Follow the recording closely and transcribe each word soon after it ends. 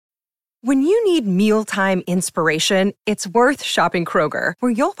When you need mealtime inspiration, it's worth shopping Kroger,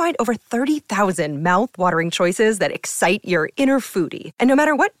 where you'll find over 30,000 mouth-watering choices that excite your inner foodie. And no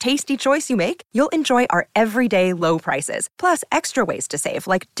matter what tasty choice you make, you'll enjoy our everyday low prices, plus extra ways to save,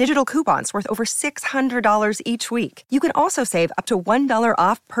 like digital coupons worth over $600 each week. You can also save up to $1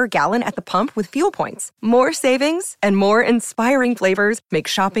 off per gallon at the pump with fuel points. More savings and more inspiring flavors make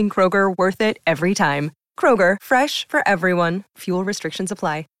shopping Kroger worth it every time. Kroger, fresh for everyone. Fuel restrictions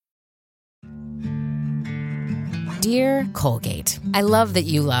apply. Dear Colgate, I love that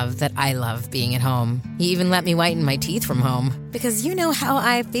you love that I love being at home. You even let me whiten my teeth from home. Because you know how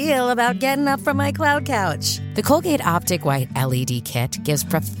I feel about getting up from my cloud couch. The Colgate Optic White LED Kit gives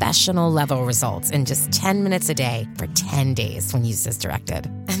professional-level results in just 10 minutes a day for 10 days when used as directed.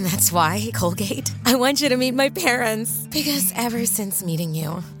 And that's why, Colgate, I want you to meet my parents. Because ever since meeting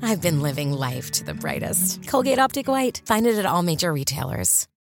you, I've been living life to the brightest. Colgate Optic White. Find it at all major retailers.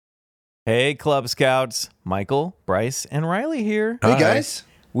 Hey, Club Scouts. Michael, Bryce, and Riley here. Hey, guys.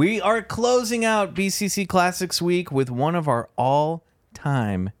 We are closing out BCC Classics Week with one of our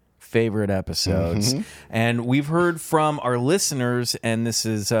all-time favorite episodes. Mm-hmm. And we've heard from our listeners, and this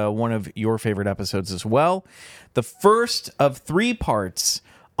is one of your favorite episodes as well. The first of 3 parts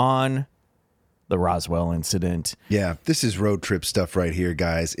on the Roswell incident. Yeah, this is road trip stuff right here,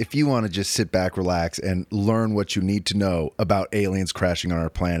 guys. If you want to just sit back, relax, and learn what you need to know about aliens crashing on our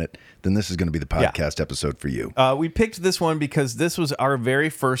planet, then this is going to be the podcast episode for you. We picked this one because this was our very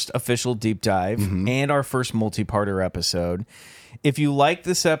first official deep dive and our first multi-parter episode. If you like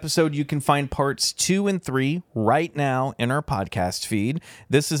this episode, you can find parts 2 and 3 right now in our podcast feed.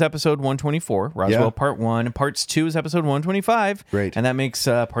 This is episode 124, Roswell Part 1. And parts 2 is episode 125. Great. And that makes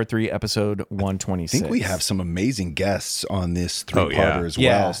part 3 episode 126. I think we have some amazing guests on this 3-parter as well.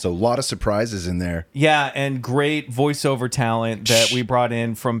 Yeah. So a lot of surprises in there. Yeah, and great voiceover talent that we brought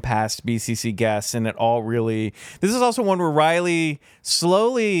in from past BCC guests. And it all really... This is also one where Riley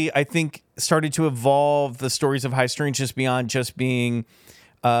slowly, I think, started to evolve the stories of High Strangeness beyond just being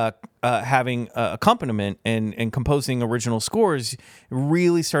having accompaniment and composing original scores.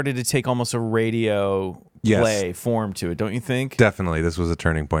 Really started to take almost a radio play form to it, don't you think? Definitely. This was a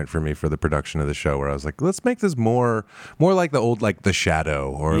turning point for me for the production of the show, where I was like, let's make this more like the old, like The Shadow,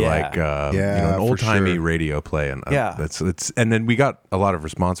 or an old-timey radio play. And and then we got a lot of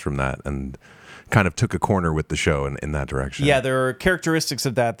response from that, and kind of took a corner with the show in that direction. Yeah, there are characteristics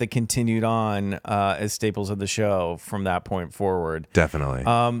of that continued on as staples of the show from that point forward. Definitely.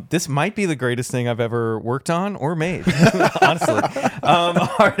 This might be the greatest thing I've ever worked on or made, honestly. All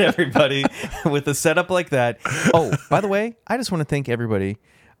right, everybody, with a setup like that. Oh, by the way, I just want to thank everybody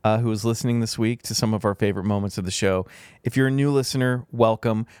who was listening this week to some of our favorite moments of the show. If you're a new listener,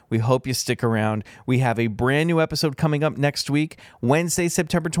 welcome. We hope you stick around. We have a brand new episode coming up next week, Wednesday,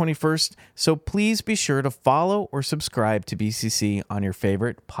 September 21st. So please be sure to follow or subscribe to BCC on your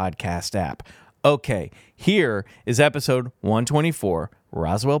favorite podcast app. Okay, here is episode 124,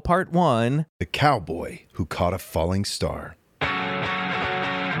 Roswell Part 1. The Cowboy Who Caught a Falling Star.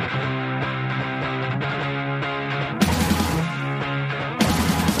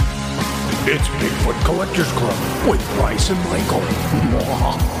 It's Bigfoot Collectors Club with Bryce and Michael.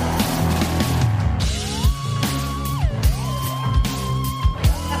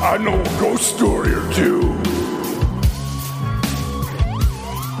 I know a ghost story or two.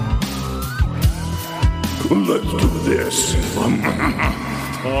 Let's do this.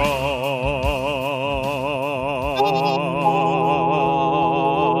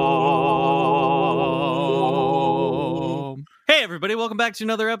 Hey everybody, welcome back to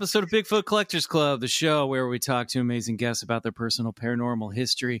another episode of Bigfoot Collectors Club, the show where we talk to amazing guests about their personal paranormal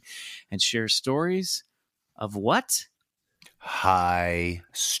history and share stories of what? High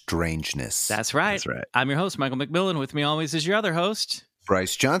strangeness. That's right. That's right. I'm your host, Michael McMillan. With me always is your other host,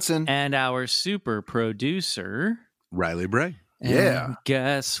 Bryce Johnson. and our super producer, Riley Bray. And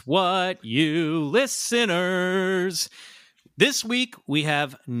guess what, you listeners? This week, we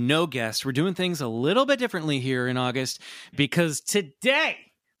have no guests. We're doing things a little bit differently here in August because today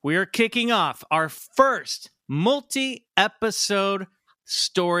we are kicking off our first multi-episode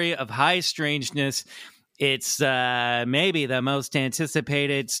story of high strangeness. It's maybe the most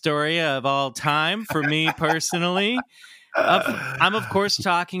anticipated story of all time for me personally. I'm, of course,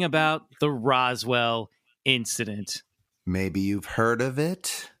 talking about the Roswell incident. Maybe you've heard of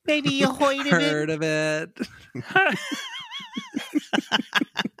it. Maybe you heard of it.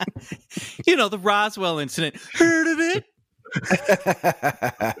 You know, the Roswell incident. Heard of it?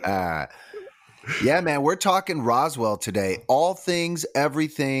 Yeah, man, we're talking Roswell today. All things,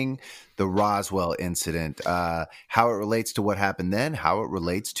 everything, the Roswell incident, how it relates to what happened then, how it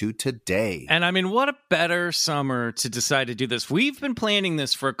relates to today. And I mean, what a better summer to decide to do this. We've been planning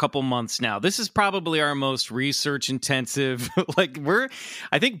this for a couple months now. This is probably our most research intensive. I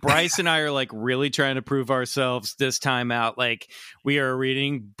think Bryce and I are like really trying to prove ourselves this time out. Like, we are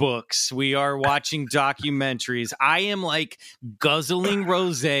reading books, we are watching documentaries. I am like guzzling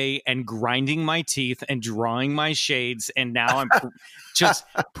rosé and grinding my teeth and drawing my shades, and now I'm just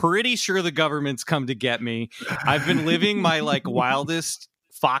pretty sure the government's come to get me. I've been living my like wildest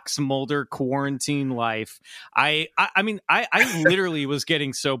Fox Mulder quarantine life. I mean, I literally was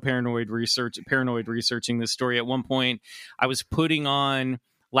getting so paranoid researching this story. At one point,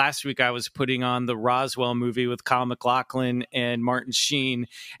 last week I was putting on the Roswell movie with Kyle MacLachlan and Martin Sheen,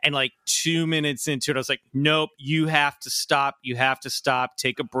 and like 2 minutes into it, I was like, nope, you have to stop.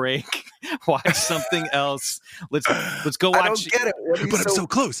 Take a break. Watch something else. Let's go watch. I don't get it. But I'm so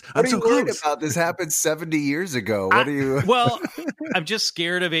close. What are you worried about? This happened 70 years ago. What are you? Well, I'm just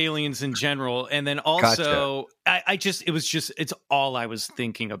scared of aliens in general. And then also, gotcha. It's all I was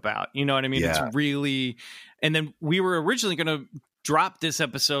thinking about. You know what I mean? Yeah. It's really, and then we were originally going to drop this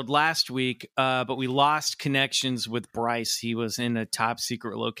episode last week, but we lost connections with Bryce. He was in a top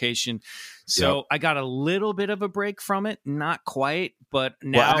secret location. So I got a little bit of a break from it. Not quite, but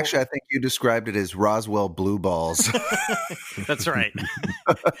now. Well, actually, I think you described it as Roswell blue balls. That's right.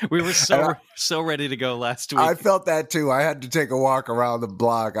 We were so ready to go last week. I felt that too. I had to take a walk around the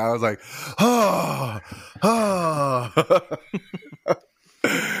block. I was like,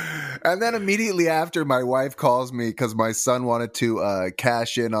 And then immediately after, my wife calls me because my son wanted to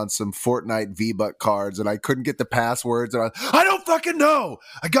cash in on some Fortnite V-Buck cards, and I couldn't get the passwords. And I don't fucking know.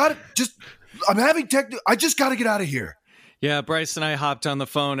 I'm having I just got to get out of here. Yeah, Bryce and I hopped on the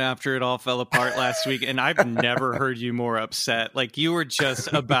phone after it all fell apart last week, and I've never heard you more upset. Like, you were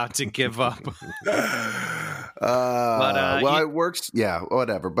just about to give up. It works. Yeah,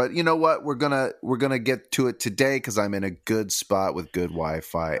 whatever. But you know what? We're gonna get to it today because I'm in a good spot with good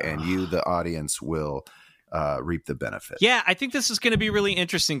Wi-Fi, and you, the audience, will reap the benefit. Yeah, I think this is going to be really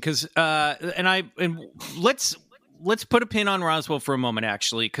interesting because, let's put a pin on Roswell for a moment,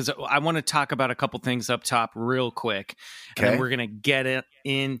 actually, because I want to talk about a couple things up top real quick, and then we're going to get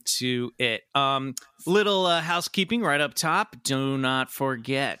into it. Little housekeeping right up top. Do not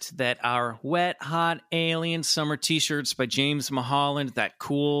forget that our Wet Hot Alien Summer T-shirts by James Mulholland, that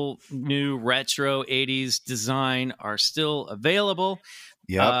cool new retro 80s design, are still available.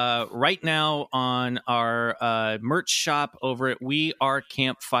 Yep. Right now on our merch shop over at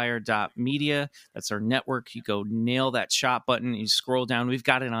wearecampfire.media. That's our network. You go nail that shop button. You scroll down. We've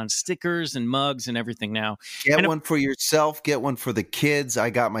got it on stickers and mugs and everything now. Get one for yourself. Get one for the kids.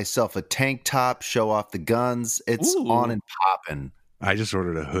 I got myself a tank top. Show off the guns. It's on and popping. I just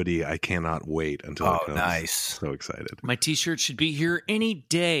ordered a hoodie. I cannot wait until it comes. Nice. So excited. My t-shirt should be here any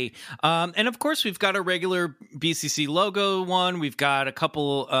day. And of course, we've got a regular BCC logo one. We've got a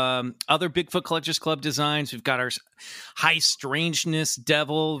couple other Bigfoot Collectors Club designs. We've got our High Strangeness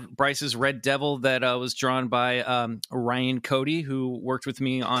Devil, Bryce's Red Devil, that was drawn by Ryan Cody, who worked with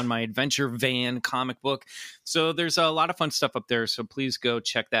me on my Adventure Van comic book. So there's a lot of fun stuff up there. So please go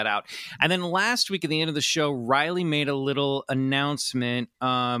check that out. And then last week at the end of the show, Riley made a little announcement.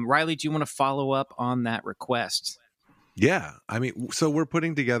 Riley, do you want to follow up on that request? Yeah. I mean, so we're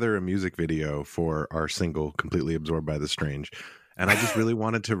putting together a music video for our single, Completely Absorbed by the Strange. And I just really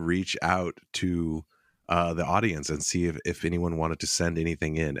wanted to reach out to the audience and see if anyone wanted to send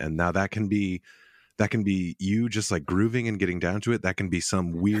anything in. And now that can be you just like grooving and getting down to it. That can be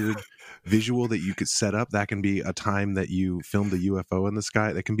some weird visual that you could set up. That can be a time that you filmed a UFO in the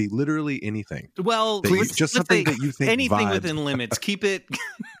sky. That can be literally anything. Well, just something that you think anything vibes. Within limits. Keep it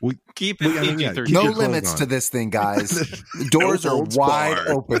keep it PG-13. No limits to this thing, guys. The doors are wide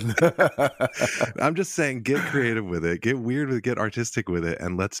open. I'm just saying, get creative with it, get weird with it, get artistic with it,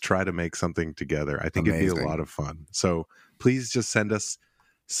 and let's try to make something together. I think it'd be a lot of fun. So please just send us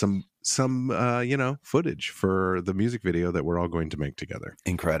some footage for the music video that we're all going to make together.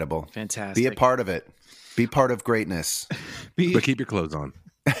 Incredible. Fantastic. Be a part of it. Be part of greatness. But keep your clothes on.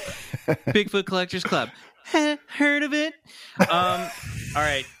 Bigfoot Collectors Club. Heard of it? All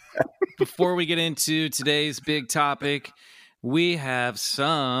right. Before we get into today's big topic, we have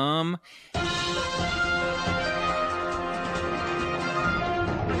some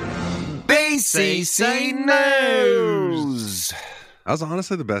BCC news. That was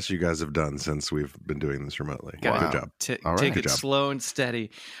honestly the best you guys have done since we've been doing this remotely. Wow. Good job. Take it slow and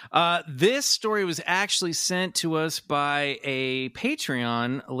steady. This story was actually sent to us by a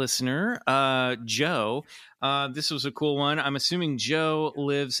Patreon listener, Joe. This was a cool one. I'm assuming Joe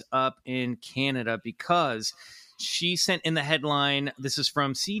lives up in Canada because she sent in the headline. This is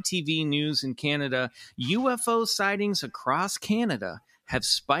from CTV News in Canada. UFO sightings across Canada have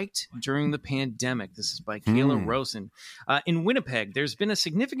spiked during the pandemic. This is by Kayla Rosen. In Winnipeg, there's been a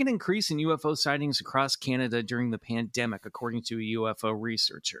significant increase in UFO sightings across Canada during the pandemic, according to a UFO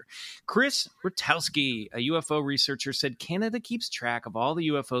researcher. Chris Rutowski, a UFO researcher, said Canada keeps track of all the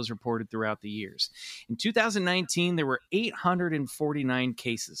UFOs reported throughout the years. In 2019, there were 849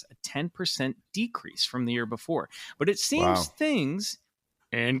 cases, a 10% decrease from the year before. But it seems things,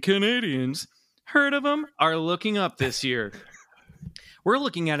 and Canadians, heard of them, are looking up this year. We're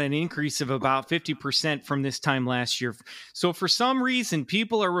looking at an increase of about 50% from this time last year. So for some reason,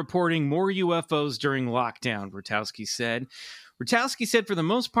 people are reporting more UFOs during lockdown, Rutowski said. Rutowski said, for the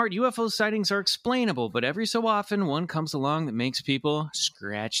most part, UFO sightings are explainable, but every so often one comes along that makes people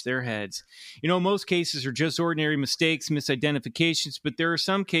scratch their heads. You know, most cases are just ordinary mistakes, misidentifications, but there are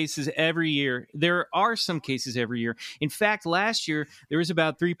some cases every year. In fact, last year, there was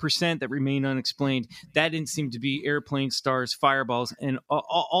about 3% that remained unexplained. That didn't seem to be airplanes, stars, fireballs, and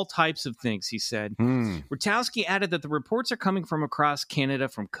all types of things, he said. Rutowski added that the reports are coming from across Canada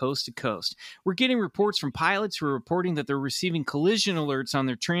from coast to coast. We're getting reports from pilots who are reporting that they're receiving collision alerts on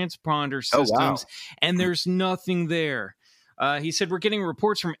their transponder systems, and there's nothing there. He said, we're getting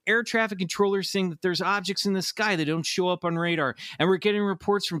reports from air traffic controllers saying that there's objects in the sky that don't show up on radar. And we're getting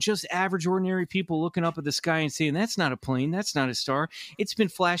reports from just average, ordinary people looking up at the sky and saying, that's not a plane, that's not a star. It's been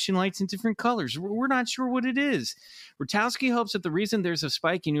flashing lights in different colors. We're not sure what it is. Rutowski hopes that the reason there's a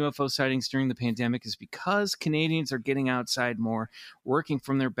spike in UFO sightings during the pandemic is because Canadians are getting outside more, working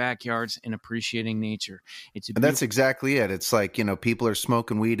from their backyards, and appreciating nature. And that's exactly it. It's like, you know, people are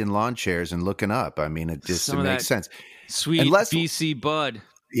smoking weed in lawn chairs and looking up. I mean, it makes sense. Sweet BC bud.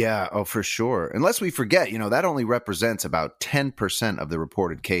 Yeah, for sure. Unless we forget, you know, that only represents about 10% of the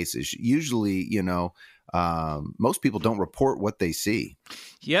reported cases. Usually, you know, most people don't report what they see.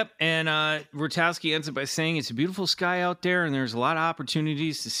 Yep. And Rutowski ends up by saying it's a beautiful sky out there and there's a lot of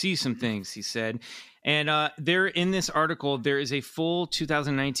opportunities to see some things, he said. And there in this article, there is a full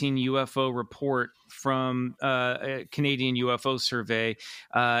 2019 UFO report from a Canadian UFO survey.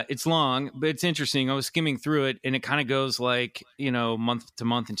 It's long, but it's interesting. I was skimming through it, and it kind of goes like, you know, month to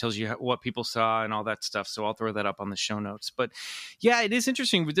month and tells you what people saw and all that stuff. So I'll throw that up on the show notes. But yeah, it is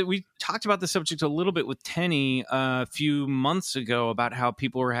interesting. We talked about the subject a little bit with Tenny a few months ago about how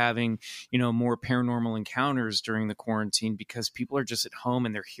people are having, you know, more paranormal encounters during the quarantine because people are just at home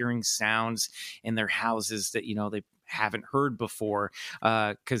and they're hearing sounds in their houses that, you know, they haven't heard before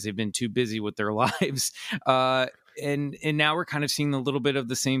because they've been too busy with their lives. And now we're kind of seeing a little bit of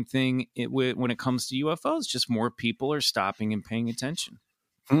the same thing when it comes to UFOs. Just more people are stopping and paying attention.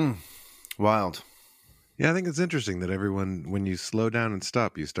 Wild. Yeah, I think it's interesting that everyone, when you slow down and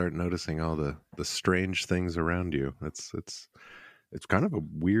stop, you start noticing all the strange things around you. It's kind of a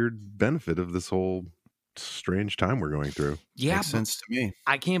weird benefit of this whole strange time we're going through. Yeah, makes sense to me.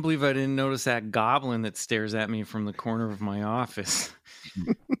 I can't believe I didn't notice that goblin that stares at me from the corner of my office.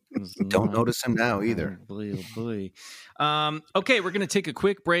 Don't notice him now either. Oh boy. Okay, we're going to take a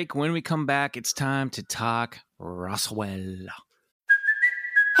quick break. When we come back, it's time to talk Roswell.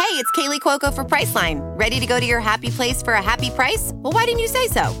 Hey, it's Kaylee Cuoco for Priceline. Ready to go to your happy place for a happy price? Well, why didn't you say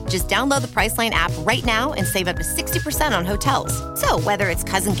so? Just download the Priceline app right now and save up to 60% on hotels. So whether it's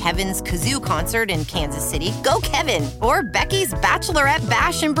Cousin Kevin's Kazoo Concert in Kansas City, go Kevin, or Becky's Bachelorette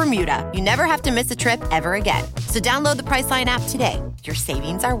Bash in Bermuda, you never have to miss a trip ever again. So download the Priceline app today. Your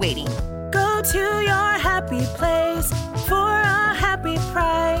savings are waiting. Go to your happy place for a happy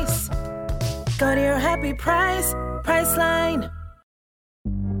price. Go to your happy price, Priceline.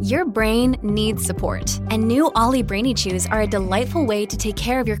 Your brain needs support, and new Ollie Brainy Chews are a delightful way to take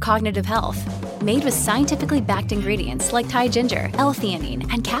care of your cognitive health. Made with scientifically backed ingredients like Thai ginger,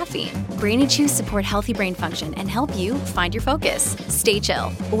 L-theanine, and caffeine, Brainy Chews support healthy brain function and help you find your focus, stay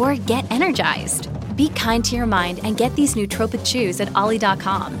chill, or get energized. Be kind to your mind and get these nootropic chews at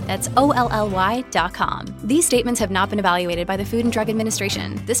ollie.com. That's OLLY.com. These statements have not been evaluated by the Food and Drug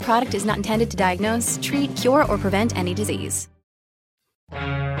Administration. This product is not intended to diagnose, treat, cure, or prevent any disease.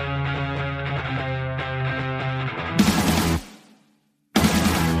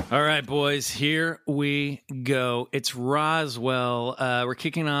 All right, boys, here we go. It's Roswell. We're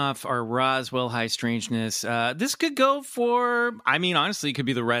kicking off our Roswell High Strangeness. This could go for, honestly, it could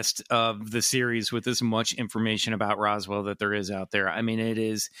be the rest of the series with as much information about Roswell that there is out there.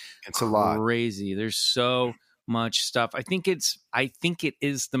 It's a lot. Crazy. There's so much stuff. I think it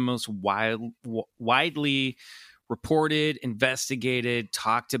is the most widely reported, investigated,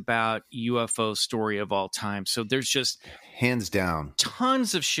 talked about UFO story of all time. So there's just hands down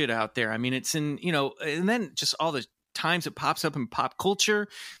tons of shit out there. It's in, and then just all the times it pops up in pop culture.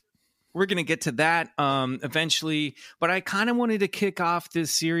 We're going to get to that eventually, but I kind of wanted to kick off this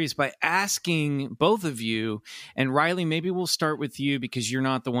series by asking both of you, and Riley, maybe we'll start with you because you're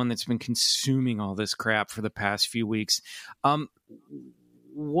not the one that's been consuming all this crap for the past few weeks.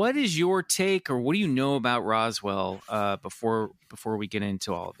 What is your take, or what do you know about Roswell before we get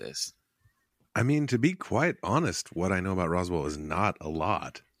into all of this? To be quite honest, what I know about Roswell is not a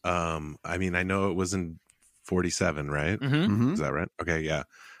lot. I know it was in 47, right? Mm-hmm. Is that right? Okay, yeah.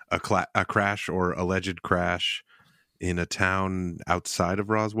 A crash or alleged crash in a town outside of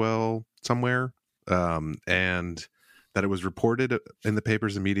Roswell somewhere, and that it was reported in the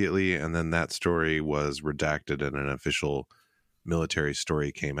papers immediately, and then that story was redacted and an official military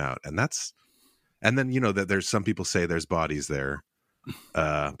story came out, and then that there's some people say there's bodies there,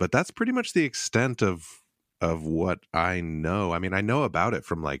 but that's pretty much the extent of what I know. I know about it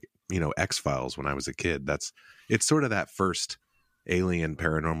from X-Files when I was a kid. It's sort of that first alien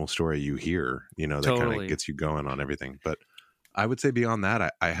paranormal story you hear, that totally kind of gets you going on everything. But I would say beyond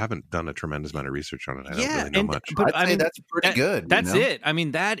that, I haven't done a tremendous amount of research on it. I don't really know much. But I'd say that's pretty good. That's it.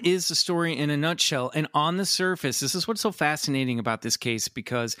 That is the story in a nutshell. And on the surface, this is what's so fascinating about this case,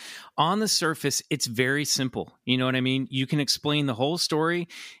 because on the surface, it's very simple. You know what I mean? You can explain the whole story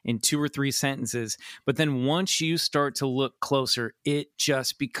in 2 or 3 sentences. But then once you start to look closer, it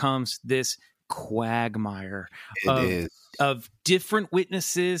just becomes this quagmire of different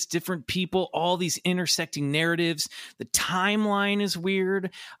witnesses, different people, all these intersecting narratives. The timeline is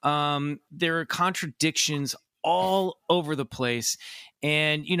weird. There are contradictions all over the place.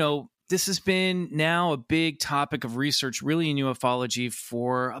 And, this has been now a big topic of research really in ufology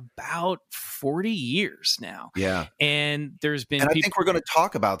for about 40 years now. Yeah. And there's been I think we're going to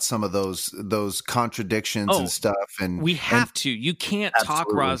talk about some of those contradictions and stuff. And we have to. You can't talk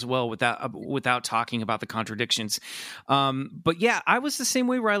Roswell without talking about the contradictions. But yeah, I was the same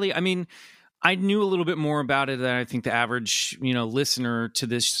way, Riley. I knew a little bit more about it than I think the average, listener to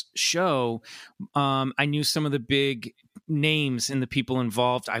this show. I knew some of the big names and the people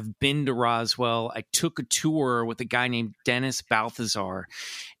involved. I've been to Roswell. I took a tour with a guy named Dennis Balthazar,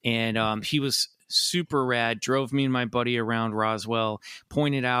 and he was super rad, drove me and my buddy around Roswell,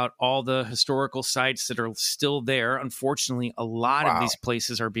 pointed out all the historical sites that are still there. Unfortunately, a lot of these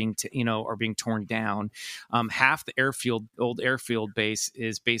places are being torn down. Half the old airfield base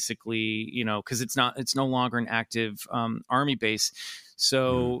is basically, because it's no longer an active Army base.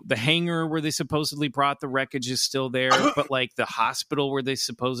 So the hangar where they supposedly brought the wreckage is still there, but the hospital where they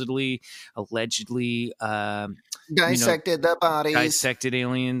allegedly dissected the bodies, dissected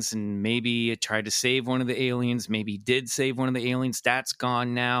aliens, and maybe tried to save one of the aliens, maybe did save one of the aliens. That's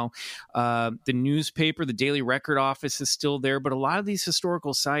gone now. The newspaper, the Daily Record office is still there, but a lot of these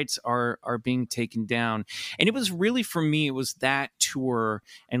historical sites are being taken down. And it was really, for me, it was that tour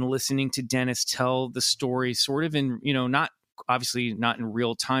and listening to Dennis tell the story sort of in, obviously not in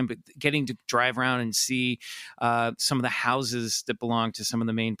real time, but getting to drive around and see some of the houses that belong to some of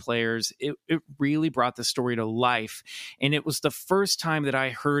the main players, it really brought the story to life. And it was the first time that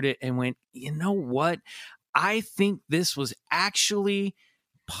I heard it and went, you know what? I think this was actually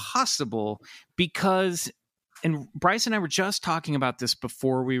possible because, and Bryce and I were just talking about this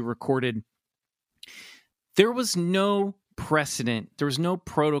before we recorded, there was no precedent, there was no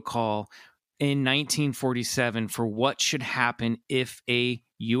protocol in 1947 for what should happen if a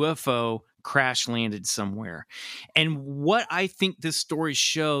UFO crash landed somewhere. And what I think this story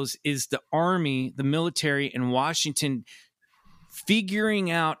shows is the Army, the military in Washington figuring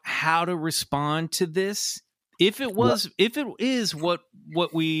out how to respond to this. If it is what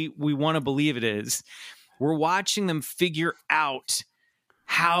we want to believe it is, we're watching them figure out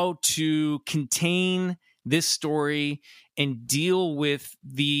how to contain this story and deal with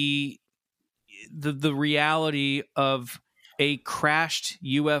the reality of a crashed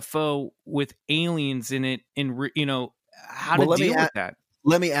UFO with aliens in it, and how to deal with that.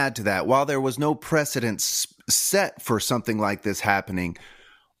 Let me add to that. While there was no precedent set for something like this happening,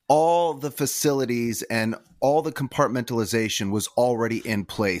 all the facilities and all the compartmentalization was already in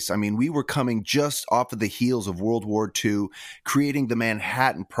place. I mean, we were coming just off of the heels of World War II, creating the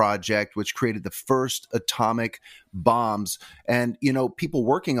Manhattan Project, which created the first atomic bombs. And, you know, people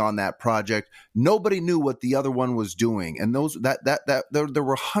working on that project, nobody knew what the other one was doing. And there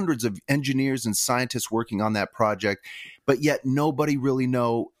were hundreds of engineers and scientists working on that project, but yet nobody really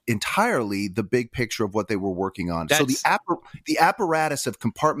know entirely the big picture of what they were working on. So the apparatus of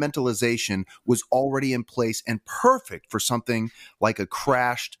compartmentalization was already in place and perfect for something like a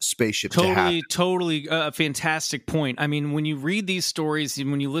crashed spaceship to happen. Totally a fantastic point. I mean, when you read these stories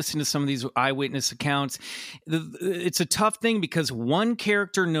and when you listen to some of these eyewitness accounts, it's a tough thing because one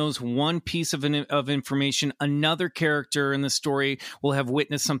character knows one piece of information, another character in the story will have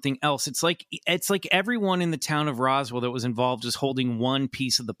witnessed something else. It's like everyone in the town of Roswell that was involved is holding one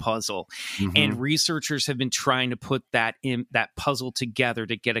piece of the puzzle, and researchers have been trying to put that puzzle together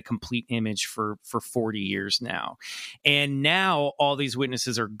to get a complete image for 40 years now. And now all these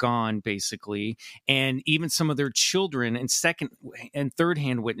witnesses are gone, basically, and even some of their children and second and third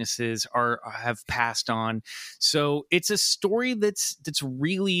hand witnesses have passed on. So it's a story that's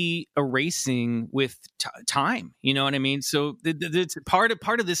really erasing with time. You know what I mean? So part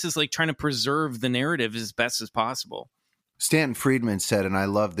of this is like trying to preserve the narrative as best as possible. Stanton Friedman said, and I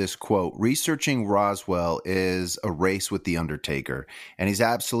love this quote, researching Roswell is a race with the Undertaker. And he's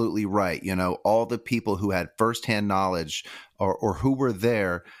absolutely right. You know, all the people who had firsthand knowledge or who were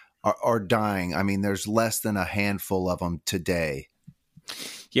there are dying. I mean, there's less than a handful of them today.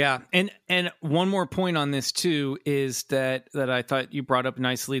 Yeah. And one more point on this, too, is that I thought you brought up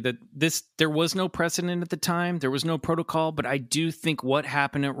nicely that there was no precedent at the time. There was no protocol. But I do think what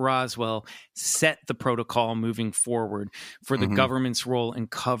happened at Roswell set the protocol moving forward for the government's role in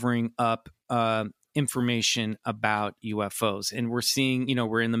covering up information about UFOs. And we're seeing, you know,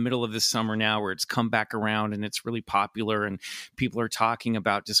 we're in the middle of this summer now where it's come back around and it's really popular and people are talking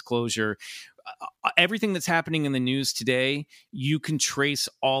about disclosure. Everything that's happening in the news today, you can trace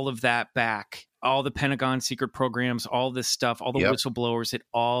all of that back. All the Pentagon secret programs, all this stuff, all the whistleblowers, it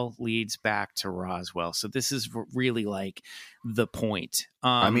all leads back to Roswell. So this is really like the point.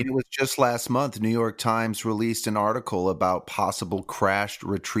 I mean, it was just last month, New York Times released an article about possible crashed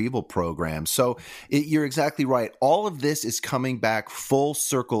retrieval programs. So you're exactly right. All of this is coming back full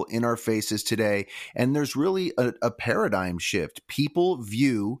circle in our faces today. And there's really a paradigm shift. People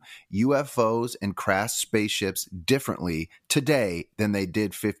view UFOs and crashed spaceships differently today than they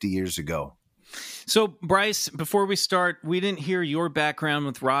did 50 years ago. So, Bryce, before we start, we didn't hear your background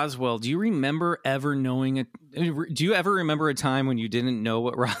with Roswell. Do you ever remember a time when you didn't know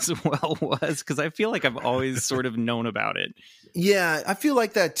what Roswell was? Because I feel like I've always sort of known about it. Yeah, I feel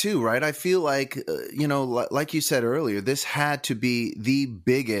like that too, right? I feel like, like you said earlier, this had to be the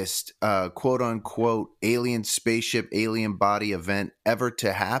biggest quote unquote alien spaceship, alien body event ever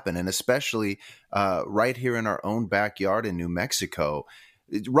to happen. And especially right here in our own backyard in New Mexico.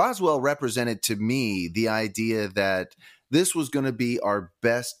 Roswell represented to me the idea that this was going to be our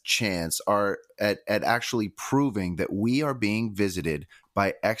best chance at actually proving that we are being visited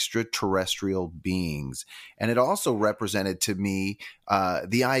by extraterrestrial beings. And it also represented to me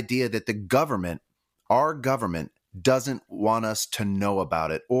the idea that our government, doesn't want us to know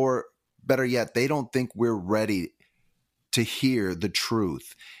about it, or better yet, they don't think we're ready to hear the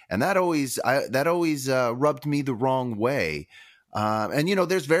truth. And that always rubbed me the wrong way. And, you know,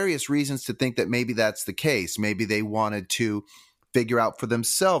 there's various reasons to think that maybe that's the case. Maybe they wanted to figure out for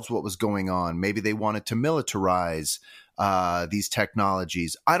themselves what was going on. Maybe they wanted to militarize these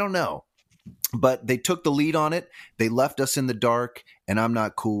technologies. I don't know. But they took the lead on it. They left us in the dark, and I'm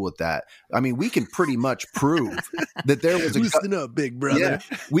not cool with that. I mean, we can pretty much prove that there was a... Loosen up, big brother.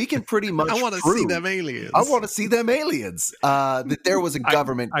 Yeah, we can pretty much I want to see them aliens. I want to see them aliens. That there was a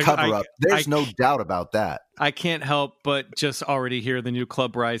government cover-up. There's no doubt about that. I can't help but just already hear the new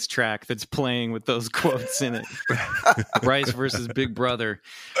Club Bryce track that's playing with those quotes in it. Bryce versus Big Brother.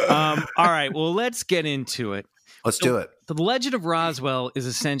 All right, well, let's get into it. Let's do it. The legend of Roswell is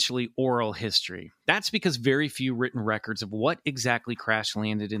essentially oral history. That's because very few written records of what exactly crash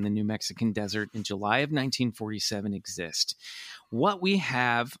landed in the New Mexican desert in July of 1947 exist. What we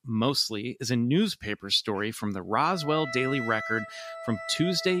have mostly is a newspaper story from the Roswell Daily Record from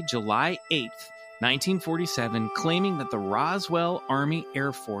Tuesday, July 8th, 1947, claiming that the Roswell Army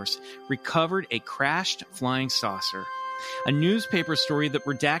Air Force recovered a crashed flying saucer. A newspaper story that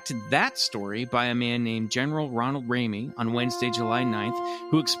redacted that story by a man named General Ronald Ramey on Wednesday, July 9th,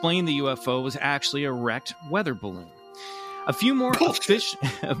 who explained the UFO was actually a wrecked weather balloon. A few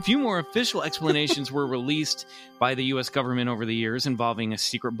more official explanations were released by the U.S. government over the years, involving a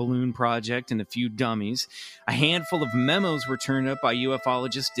secret balloon project and a few dummies. A handful of memos were turned up by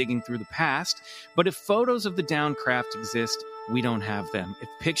ufologists digging through the past. But if photos of the downed craft exist, we don't have them. If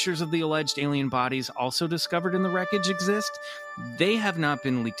pictures of the alleged alien bodies also discovered in the wreckage exist, they have not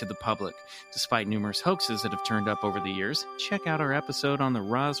been leaked to the public, despite numerous hoaxes that have turned up over the years. Check out our episode on the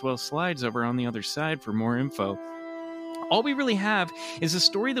Roswell slides over on the other side for more info. All we really have is a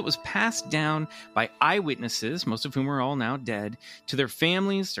story that was passed down by eyewitnesses, most of whom are all now dead, to their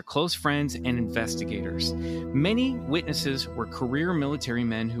families, their close friends, and investigators. Many witnesses were career military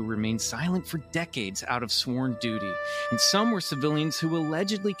men who remained silent for decades out of sworn duty, and some were civilians who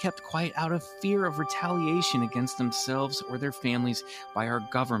allegedly kept quiet out of fear of retaliation against themselves or their families by our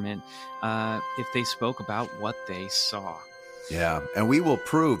government if they spoke about what they saw. Yeah, and we will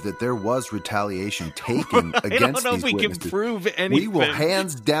prove that there was retaliation taken against these witnesses. I don't know if we can prove anything. We will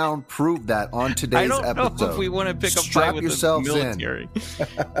hands down prove that on today's episode. I don't know if we want to pick a fight with the military.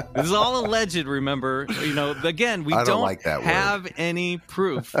 This is all alleged, remember. Again, we don't like have any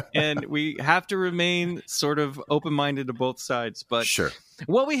proof, and we have to remain sort of open-minded to both sides. But sure.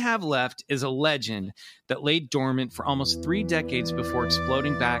 What we have left is a legend that lay dormant for almost 3 decades before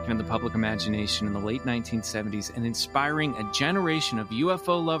exploding back into the public imagination in the late 1970s and inspiring a generation of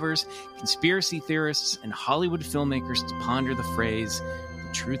UFO lovers, conspiracy theorists, and Hollywood filmmakers to ponder the phrase,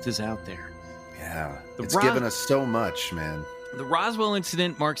 "The truth is out there." Yeah, it's given us so much, man. The Roswell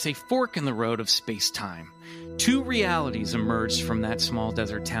incident marks a fork in the road of space-time. 2 realities emerged from that small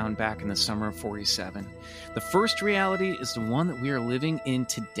desert town back in the summer of '47. The first reality is the one that we are living in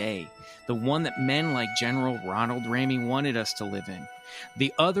today, the one that men like General Ronald Ramey wanted us to live in.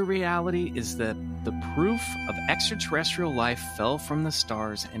 The other reality is that the proof of extraterrestrial life fell from the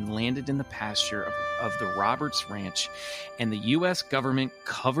stars and landed in the pasture of the Roberts Ranch, and the U.S. government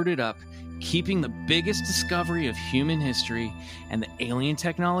covered it up, keeping the biggest discovery of human history and the alien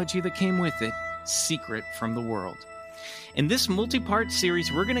technology that came with it secret from the world. In this multi-part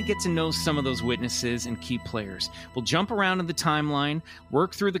series, we're going to get to know some of those witnesses and key players. We'll jump around in the timeline,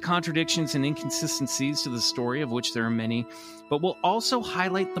 work through the contradictions and inconsistencies to the story, of which there are many, but we'll also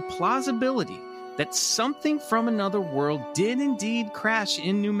highlight the plausibility that something from another world did indeed crash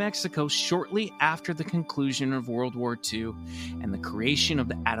in New Mexico shortly after the conclusion of World War II and the creation of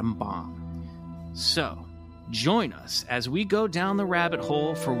the atom bomb. So, join us as we go down the rabbit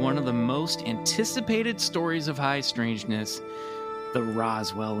hole for one of the most anticipated stories of high strangeness, the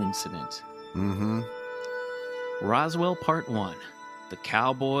Roswell incident. Roswell Part 1, The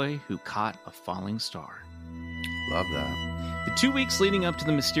Cowboy Who Caught a Falling Star. Love that. The 2 weeks leading up to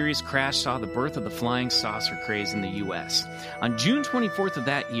the mysterious crash saw the birth of the flying saucer craze in the U.S. On June 24th of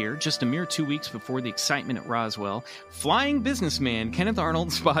that year, just a mere 2 weeks before the excitement at Roswell, flying businessman Kenneth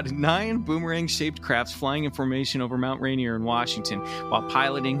Arnold spotted 9 boomerang-shaped crafts flying in formation over Mount Rainier in Washington while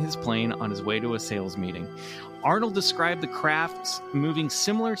piloting his plane on his way to a sales meeting. Arnold described the crafts moving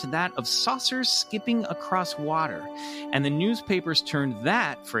similar to that of saucers skipping across water, and the newspapers turned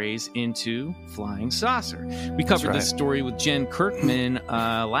that phrase into flying saucer. We covered this story with Jen Kirkman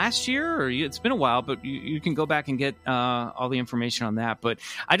last year, or it's been a while, but you can go back and get all the information on that. But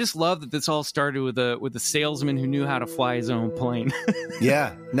I just love that this all started with a salesman who knew how to fly his own plane.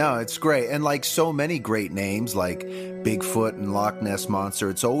 Yeah, no, it's great. And like so many great names like Bigfoot and Loch Ness Monster,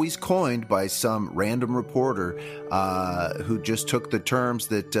 it's always coined by some random reporter who just took the terms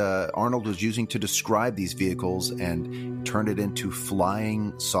that Arnold was using to describe these vehicles and turned it into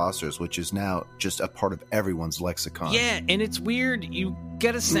flying saucers, which is now just a part of everyone's lexicon. Yeah, and it's weird. You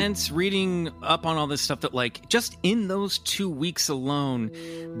get a sense reading up on all this stuff that, like, just in those 2 weeks alone,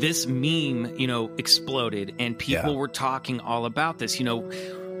 this meme, exploded, and people were talking all about this.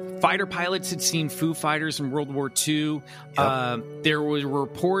 Fighter pilots had seen Foo Fighters in World War II. There were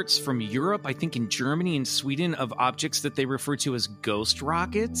reports from Europe, I think in Germany and Sweden, of objects that they refer to as ghost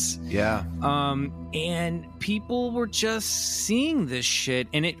rockets. Yeah. And people were just seeing this shit,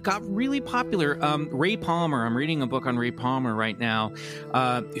 and it got really popular. Ray Palmer, I'm reading a book on Ray Palmer right now,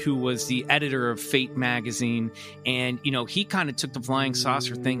 who was the editor of Fate magazine, and he kind of took the flying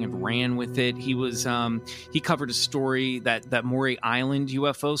saucer thing and ran with it. He covered a story, that Maury Island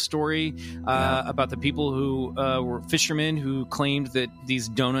UFO story about the people who were fishermen who claimed that these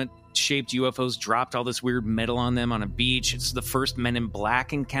donut-shaped UFOs dropped all this weird metal on them on a beach. It's the first Men in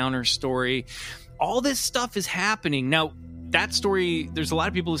Black encounter story. All this stuff is happening. Now, that story, there's a lot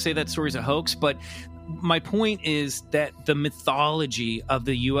of people who say that story's a hoax, but my point is that the mythology of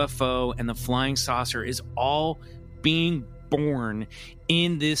the UFO and the flying saucer is all being born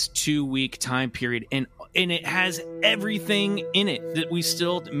in this 2-week time period. And and it has everything in it that we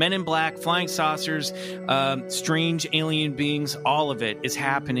still, Men in Black, flying saucers, strange alien beings, all of it is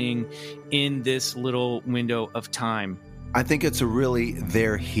happening in this little window of time. I think it's a really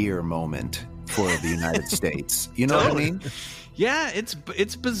they're here moment for the United States. You know what I mean? Yeah,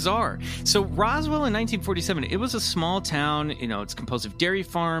 it's bizarre. So Roswell in 1947, it was a small town. It's composed of dairy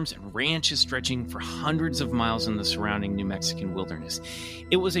farms and ranches stretching for hundreds of miles in the surrounding New Mexican wilderness.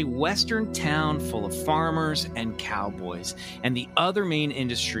 It was a western town full of farmers and cowboys. And the other main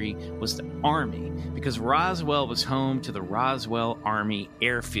industry was the Army, because Roswell was home to the Roswell Army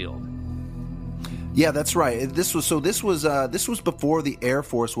Airfield. Yeah, that's right. This was before the Air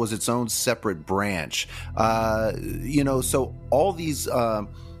Force was its own separate branch. So all these, the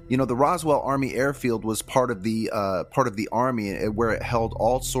Roswell Army Airfield was part of the Army, where it held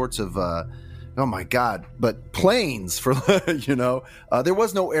all sorts of, but planes for, there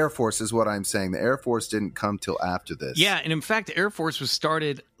was no Air Force, is what I'm saying. The Air Force didn't come till after this. Yeah, and in fact, the Air Force was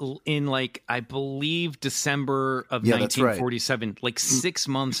started in, I believe, December of 1947, right. 6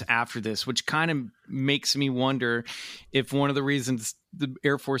 months after this, which kind of makes me wonder if one of the reasons the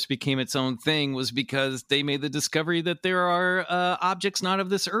Air Force became its own thing was because they made the discovery that there are objects not of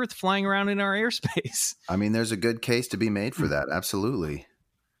this earth flying around in our airspace. I mean, there's a good case to be made for that. Absolutely.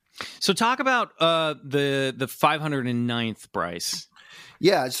 So talk about the 509th, Bryce.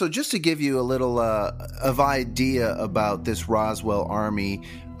 Yeah, so just to give you a little of idea about this Roswell Army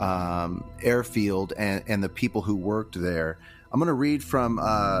airfield and the people who worked there, I'm going to read from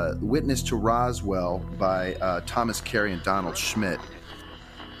Witness to Roswell by Thomas Carey and Donald Schmidt.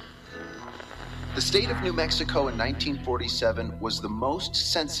 The state of New Mexico in 1947 was the most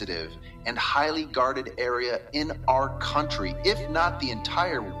sensitive and highly guarded area in our country, if not the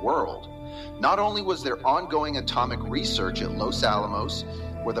entire world. Not only was there ongoing atomic research at Los Alamos,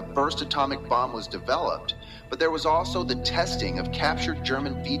 where the first atomic bomb was developed, but there was also the testing of captured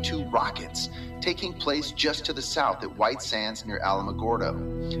German V-2 rockets taking place just to the south at White Sands near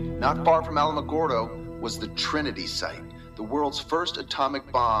Alamogordo. Not far from Alamogordo was the Trinity site. The world's first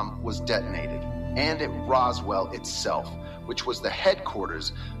atomic bomb was detonated, and at Roswell itself, which was the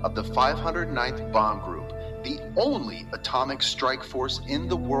headquarters of the 509th Bomb Group, the only atomic strike force in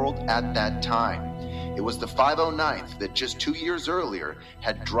the world at that time. It was the 509th that just 2 years earlier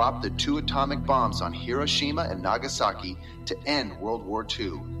had dropped the 2 atomic bombs on Hiroshima and Nagasaki to end World War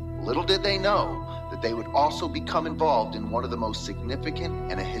II. Little did they know that they would also become involved in one of the most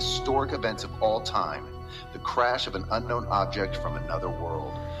significant and historic events of all time, the crash of an unknown object from another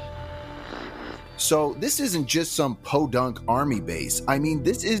world. So this isn't just some podunk army base. I mean,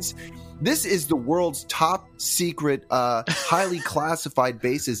 this is the world's top secret, highly classified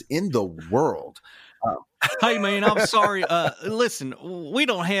bases in the world. Hey, man, I'm sorry. Listen, we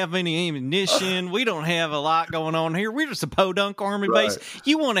don't have any ammunition. We don't have a lot going on here. We're just a podunk army base.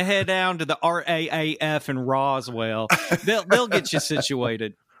 You want to head down to the RAAF in Roswell. They'll get you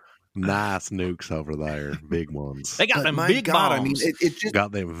situated. Nice nukes over there, big ones. They got them big bombs. I mean, it just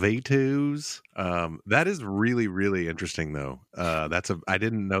got them V2s. That is really, really interesting, though. I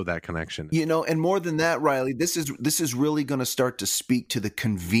didn't know that connection. And more than that, Riley, this is really going to start to speak to the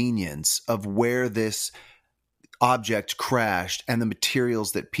convenience of where this object crashed and the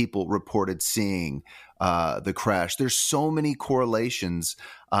materials that people reported seeing the crash. There's so many correlations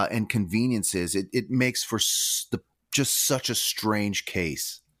and conveniences. It makes for just such a strange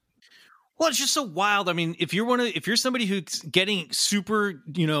case. Well, it's just so wild. I mean, if you're somebody who's getting super,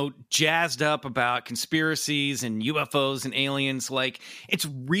 jazzed up about conspiracies and UFOs and aliens, it's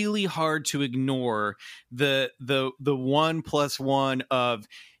really hard to ignore the 1+1 of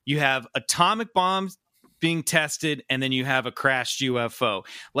you have atomic bombs being tested and then you have a crashed UFO.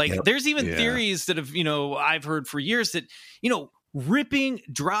 There's even theories that have, I've heard for years that,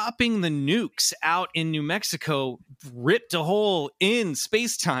 dropping the nukes out in New Mexico ripped a hole in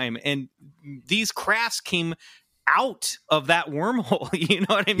space-time, and these crafts came out of that wormhole. You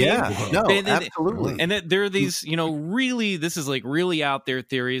know what I mean? Yeah, no, absolutely. And that there are these, really, this is really out there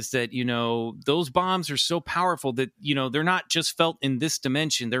theories that, those bombs are so powerful that, they're not just felt in this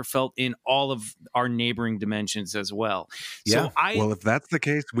dimension, they're felt in all of our neighboring dimensions as well. Yeah. Well, if that's the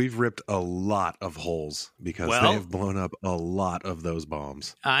case, we've ripped a lot of holes because they have blown up a lot of those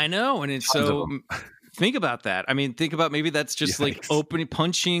bombs. I know. And it's think about that. I mean, think about maybe that's just like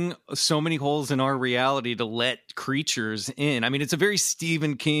punching so many holes in our reality to let creatures in. I mean, it's a very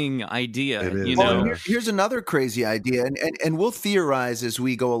Stephen King idea. You know? Here's another crazy idea, and we'll theorize as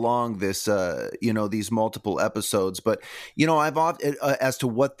we go along this, these multiple episodes. But I've as to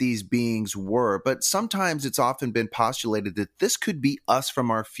what these beings were. But sometimes it's often been postulated that this could be us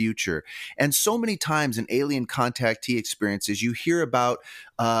from our future. And so many times in alien contactee experiences, you hear about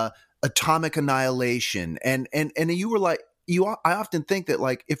atomic annihilation, and you were like, I often think that,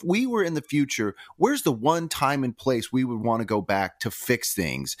 like, if we were in the future, where's the one time and place we would want to go back to fix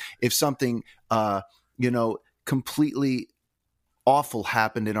things if something completely awful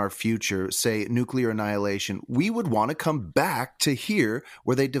happened in our future, say nuclear annihilation? We would want to come back to here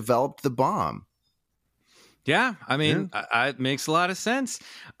where they developed the bomb. Yeah, I mean, it makes a lot of sense.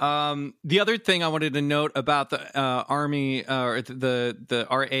 The other thing I wanted to note about the Army or the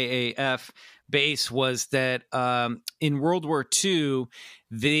RAAF base was that in World War II,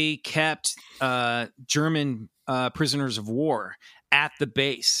 they kept German prisoners of war at the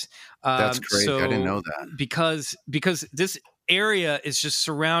base. That's great. I didn't know that. Because this area is just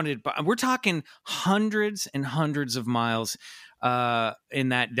surrounded by, we're talking hundreds and hundreds of miles in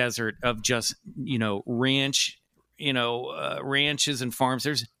that desert of just, ranches and farms.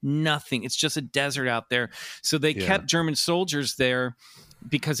 There's nothing. It's just a desert out there. So they kept German soldiers there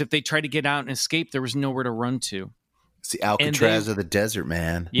because if they tried to get out and escape, there was nowhere to run to. It's the Alcatraz of the desert,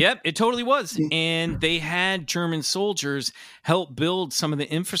 man. Yep, it totally was. And they had German soldiers help build some of the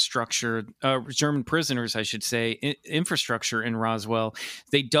infrastructure, German prisoners, I should say, infrastructure in Roswell.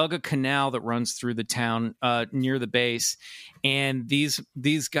 They dug a canal that runs through the town near the base. And these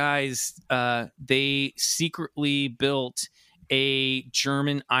guys, they secretly built a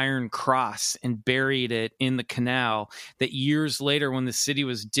German iron cross and buried it in the canal, that years later, when the city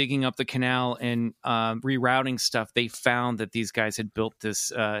was digging up the canal and rerouting stuff, they found that these guys had built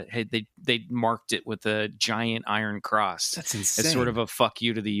this, they marked it with a giant iron cross. That's insane. As sort of a fuck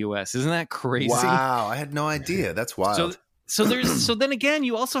you to the U.S. Isn't that crazy? Wow, I had no idea. That's wild. So then again,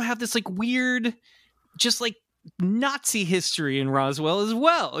 you also have this like weird, just like Nazi history in Roswell as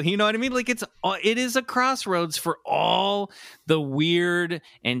well. You know what I mean? Like it is a crossroads for all the weird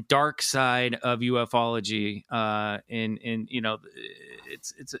and dark side of ufology.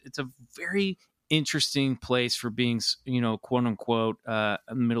 It's a very interesting place for being, quote unquote,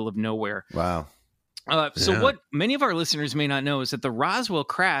 middle of nowhere. Wow. What many of our listeners may not know is that the Roswell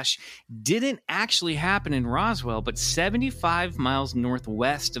crash didn't actually happen in Roswell, but 75 miles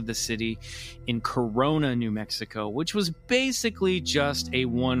northwest of the city in Corona, New Mexico, which was basically just a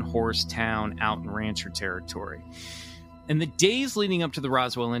one-horse town out in rancher territory. In the days leading up to the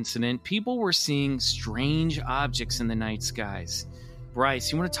Roswell incident, people were seeing strange objects in the night skies.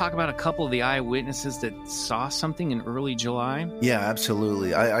 Bryce, you want to talk about a couple of the eyewitnesses that saw something in early July? Yeah,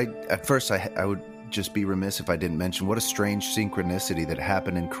 absolutely. I at first I would just be remiss if I didn't mention what a strange synchronicity that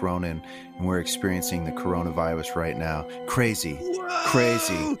happened in Corona, and we're experiencing the coronavirus right now. Crazy.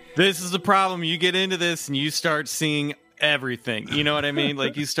 This is the problem. You get into this and you start seeing everything. You know what I mean?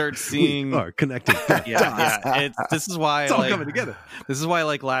 Like you start seeing. We are connected. Yeah. This is why it's all coming together. This is why,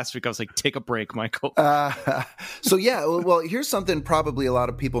 like last week, I was like, take a break, Michael. Well, here's something probably a lot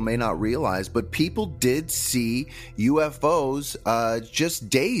of people may not realize, but people did see UFOs just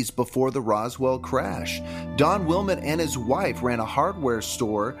days before the Roswell crash. Don Wilmot and his wife ran a hardware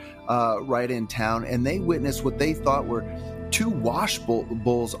store right in town, and they witnessed what they thought were two wash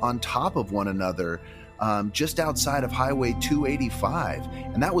bowls on top of one another. Just outside of Highway 285,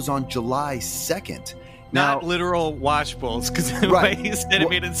 and that was on July 2nd. Not literal wash bowls, because the way he said it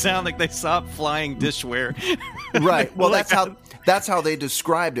made it sound like they saw flying dishware. Right. Well, that's how they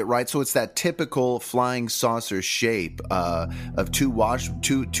described it, right? So it's that typical flying saucer shape of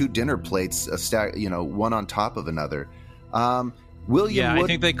two dinner plates, one on top of another. I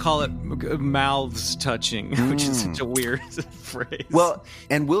think they call it mouths touching, which is such a weird phrase. Well,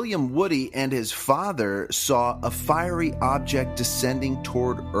 and William Woody and his father saw a fiery object descending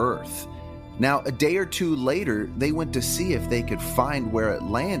toward Earth. Now, a day or two later, they went to see if they could find where it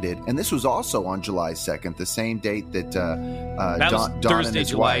landed, and this was also on July 2nd, the same date that Don Thursday, and his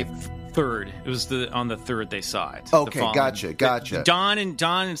July wife. 3rd. It was on the 3rd they saw it. Okay, gotcha.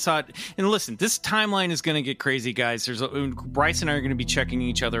 Don saw it. And listen, this timeline is going to get crazy, guys. Bryce and I are going to be checking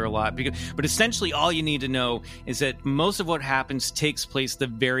each other a lot. But essentially, all you need to know is that most of what happens takes place the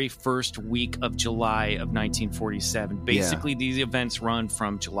very first week of July of 1947. Basically, these events run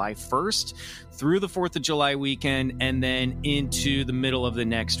from July 1st through the 4th of July weekend and then into the middle of the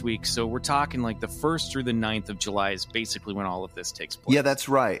next week. So we're talking like the 1st through the 9th of July is basically when all of this takes place. Yeah, that's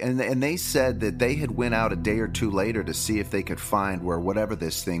right. And and they said that they had went out a day or two later to see if they could find where whatever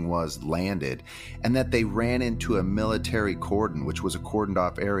this thing was landed, and that they ran into a military cordon, which was a cordoned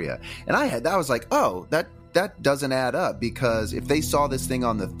off area. And I was like, oh, that doesn't add up, because if they saw this thing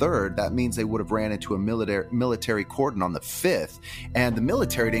on the 3rd, that means they would have ran into a military cordon on the 5th, and the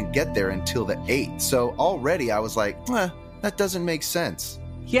military didn't get there until the 8th. So already I was like, that doesn't make sense.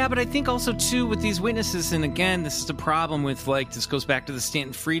 Yeah, but I think also, too, with these witnesses, and again, this is the problem with, like, this goes back to the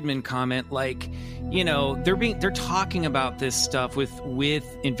Stanton Friedman comment, like, you know, they're talking about this stuff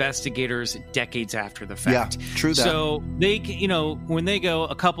with investigators decades after the fact. Yeah, true that. So they, you know, when they go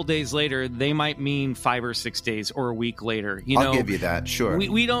a couple days later, they might mean 5 or 6 days or a week later. I'll give you that, sure.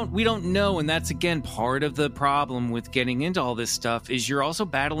 We don't know, and that's, again, part of the problem with getting into all this stuff is you're also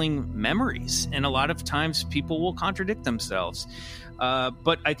battling memories, and a lot of times people will contradict themselves.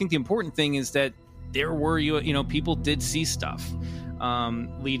 But I think the important thing is that there were, people did see stuff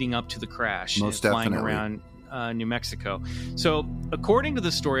leading up to the crash. Most flying definitely. around New Mexico. So according to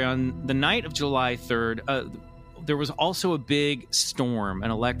the story, on the night of July 3rd, there was also a big storm,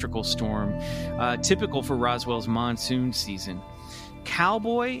 an electrical storm, typical for Roswell's monsoon season.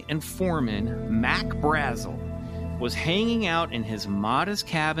 Cowboy and foreman Mac Brazel was hanging out in his modest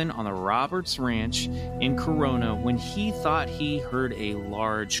cabin on the Roberts Ranch in Corona when he thought he heard a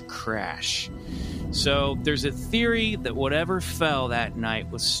large crash. So there's a theory that whatever fell that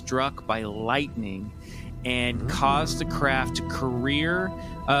night was struck by lightning and caused the craft to careen.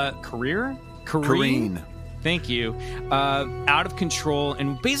 Thank you. Out of control.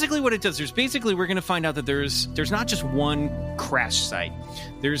 And basically what it does, we're going to find out that there's not just one crash site.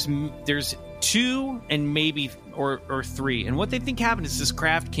 There's 2 and maybe or 3. And what they think happened is this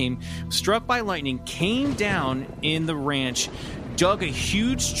craft came, struck by lightning, came down in the ranch, dug a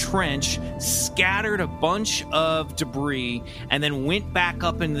huge trench, scattered a bunch of debris, and then went back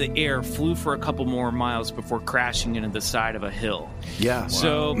up into the air, flew for a couple more miles before crashing into the side of a hill. Yeah.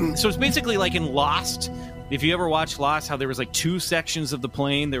 So it's basically like in Lost. If you ever watched Lost, how there was like 2 sections of the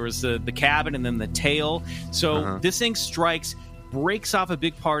plane. There was the cabin and then the tail. So this thing strikes, breaks off a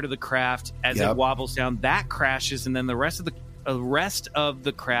big part of the craft as it wobbles down. That crashes, and then the rest of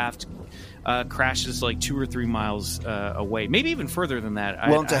the craft crashes like 2 or 3 miles away, maybe even further than that.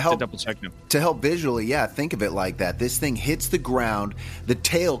 Well, I have to double check them. To help visually, think of it like that. This thing hits the ground, the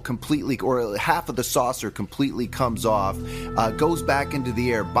tail completely, or half of the saucer completely comes off, goes back into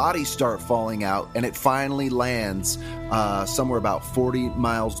the air, bodies start falling out, and it finally lands somewhere about 40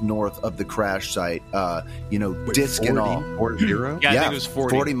 miles north of the crash site, disc and all. 40? Yeah, I think it was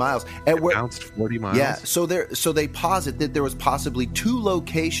 40. 40 miles. And it bounced 40 miles? Yeah, so they posit that there was possibly 2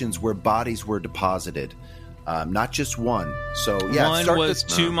 locations where bodies were deposited, not just one. So one was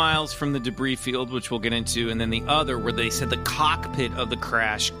 2 miles from the debris field, which we'll get into, and then the other where they said the cockpit of the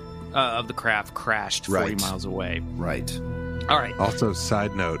craft crashed 40 miles away. Right. All right. Also,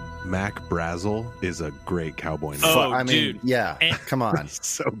 side note, Mac Brazel is a great cowboy name. Oh, dude. Yeah. Come on.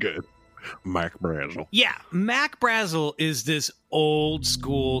 So good. Mac Brazel. Yeah, Mac Brazel is this old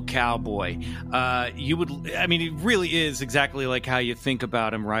school cowboy. He really is exactly like how you think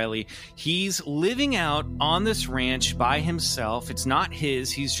about him, Riley. He's living out on this ranch by himself. It's not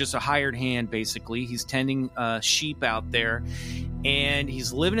his. He's just a hired hand, basically. He's tending sheep out there. And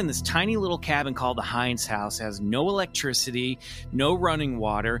he's living in this tiny little cabin called the Hines House. It has no electricity, no running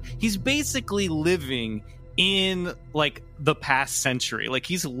water. He's basically living in like the past century. Like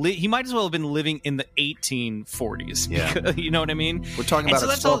he might as well have been living in the 1840s. Yeah. You know what I mean? We're talking about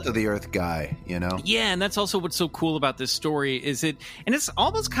a salt of the earth guy, Yeah, and that's also what's so cool about this story is it's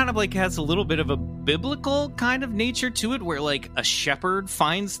almost kind of like has a little bit of a biblical kind of nature to it, where like a shepherd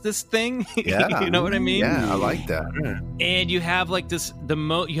finds this thing. Yeah. You know what I mean? Yeah, I like that. And you have like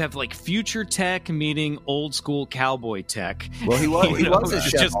you have like future tech meeting old school cowboy tech. Well, he was a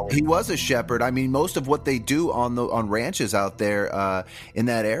shepherd. He was a shepherd. I mean, most of what they do on ranches out there in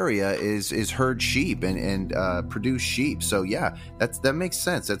that area is herd sheep and produce sheep. So yeah, that makes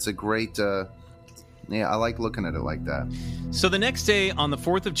sense. That's a great. I like looking at it like that. So the next day, on the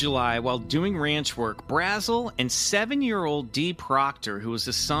 4th of July, while doing ranch work, Brazel and 7-year-old Dee Proctor, who was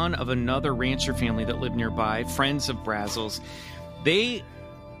the son of another rancher family that lived nearby, friends of Brazel's, they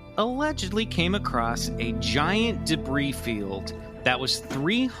allegedly came across a giant debris field that was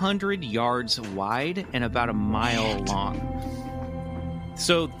 300 yards wide and about a mile long.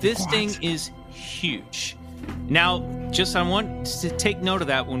 So this thing is huge. Now, I want to take note of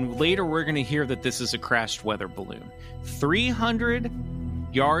that when later we're going to hear that this is a crashed weather balloon. 300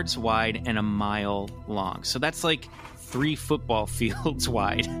 yards wide and a mile long. So that's like 3 football fields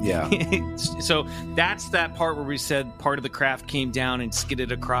wide. Yeah. So that's that part where we said part of the craft came down and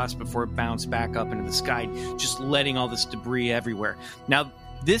skidded across before it bounced back up into the sky, just letting all this debris everywhere. Now,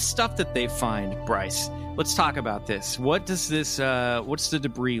 this stuff that they find, Bryce, let's talk about this. What does this, what's the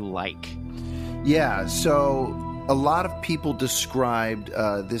debris like? Yeah, so a lot of people described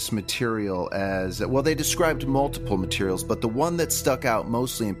this material as, well, they described multiple materials, but the one that stuck out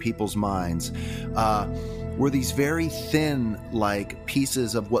mostly in people's minds were these very thin, like,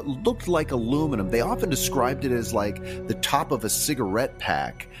 pieces of what looked like aluminum. They often described it as like the top of a cigarette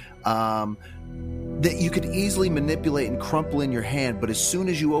pack. That you could easily manipulate and crumple in your hand, but as soon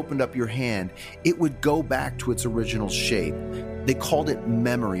as you opened up your hand, it would go back to its original shape. They called it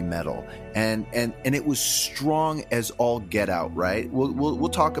memory metal, and it was strong as all get out, right? We'll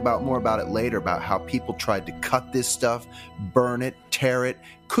talk more about it later, about how people tried to cut this stuff, burn it, tear it,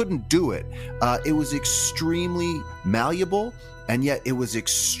 couldn't do it. It was extremely malleable, and yet it was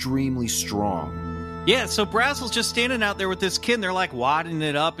extremely strong. Yeah, so Brazel's just standing out there with this kid, and they're like wadding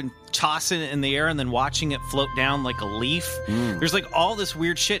it up and tossing it in the air and then watching it float down like a leaf. There's like all this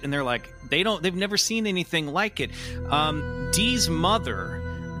weird shit, and they're like, they've never seen anything like it. Dee's mother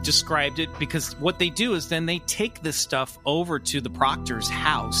described it because what they do is then they take this stuff over to the Proctor's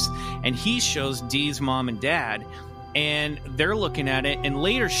house, and he shows Dee's mom and dad, and they're looking at it, and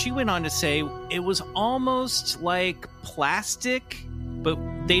later she went on to say it was almost like plastic, but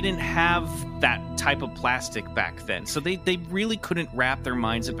they didn't have that type of plastic back then. So they really couldn't wrap their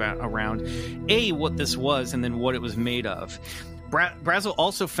minds around, A, what this was, and then what it was made of. Brazel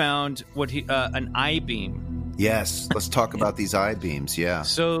also found an I-beam. Yes, let's talk about these I-beams, yeah.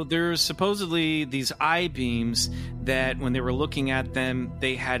 So there's supposedly these I-beams that when they were looking at them,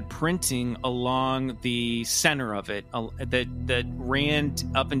 they had printing along the center of it that ran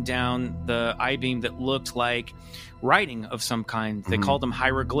up and down the I-beam that looked like writing of some kind. They called them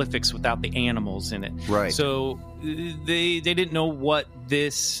hieroglyphics without the animals in it. Right. So they didn't know what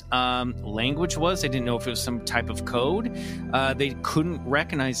this language was. They didn't know if it was some type of code. They couldn't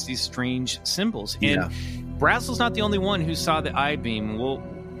recognize these strange symbols. And Brazel's not the only one who saw the I-beam. Well,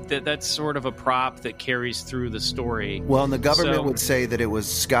 that's sort of a prop that carries through the story. Well, and the government would say that it was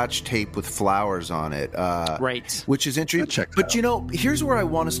Scotch tape with flowers on it. Right. Which is interesting. But, here's where I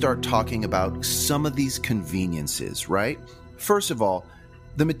want to start talking about some of these conveniences, right? First of all,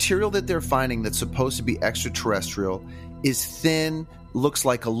 the material that they're finding that's supposed to be extraterrestrial is thin, looks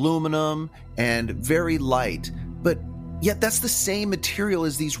like aluminum, and very light. But yet that's the same material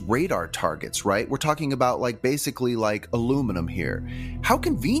as these radar targets, right? We're talking about basically aluminum here. How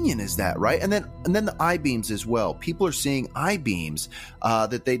convenient is that, right? And then the I-beams as well. People are seeing I-beams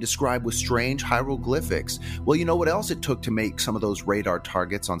that they describe with strange hieroglyphics. Well, you know what else it took to make some of those radar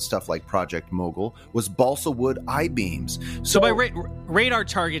targets on stuff like Project Mogul was balsa wood I-beams. So by radar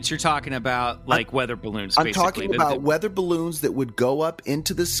targets, you're talking about weather balloons, basically. I'm talking about weather balloons that would go up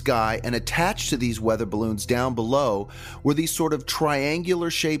into the sky, and attached to these weather balloons down below were these sort of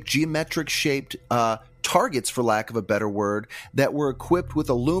triangular-shaped, geometric-shaped targets, for lack of a better word, that were equipped with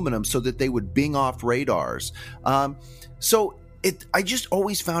aluminum so that they would bing off radars. I just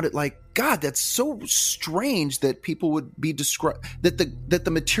always found it God, that's so strange that people would be that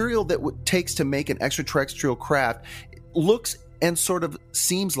the material that it takes to make an extraterrestrial craft looks and sort of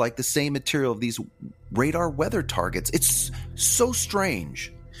seems like the same material of these radar weather targets. It's so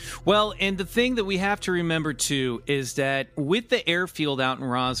strange. Well, and the thing that we have to remember, too, is that with the airfield out in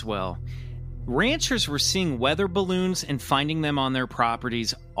Roswell, ranchers were seeing weather balloons and finding them on their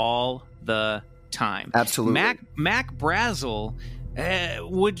properties all the time. Absolutely. Mac Brazel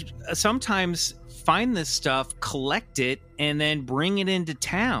would sometimes find this stuff, collect it, and then bring it into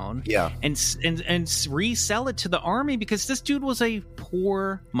town and resell it to the army, because this dude was a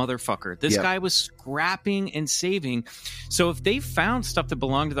poor motherfucker. This guy was scrapping and saving. So if they found stuff that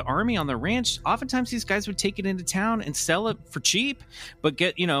belonged to the army on the ranch, oftentimes these guys would take it into town and sell it for cheap, but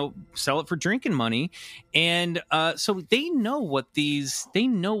sell it for drinking money. And so they know what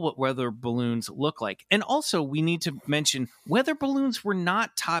weather balloons look like. And also we need to mention weather balloons were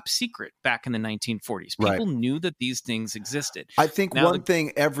not top secret back in the 1940s. People knew that these things existed. I think one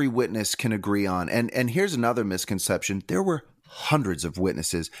thing every witness can agree on, and here's another misconception. There were hundreds of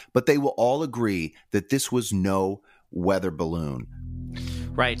witnesses, but they will all agree that this was no weather balloon.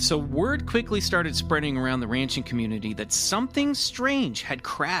 Right, so word quickly started spreading around the ranching community that something strange had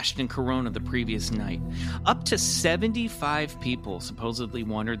crashed in Corona the previous night. Up to 75 people supposedly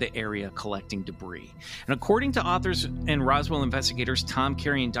wandered the area collecting debris. And according to authors and Roswell investigators Tom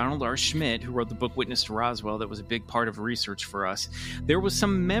Carey and Donald R. Schmidt, who wrote the book Witness to Roswell, that was a big part of research for us, there was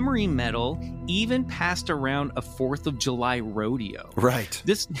some memory metal even passed around a 4th of July rodeo. Right.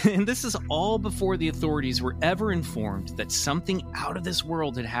 This is all before the authorities were ever informed that something out of this world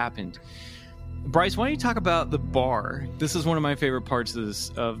had happened. Bryce, why don't you talk about the bar? This is one of my favorite parts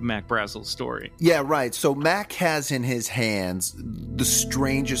of Mac Brazel's story. Yeah, right. So Mac has in his hands the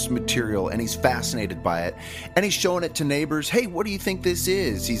strangest material, and he's fascinated by it. And he's showing it to neighbors. Hey, what do you think this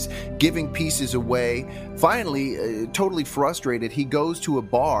is? He's giving pieces away. Finally, totally frustrated, he goes to a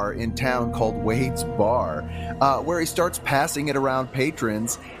bar in town called Wade's Bar, where he starts passing it around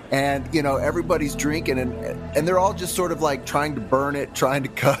patrons. And, you know, everybody's drinking and they're all just sort of like trying to burn it, trying to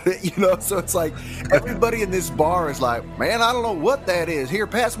cut it, you know. So it's like everybody in this bar is like, man, I don't know what that is. Here,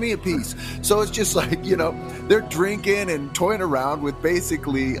 pass me a piece. So it's just like, you know, they're drinking and toying around with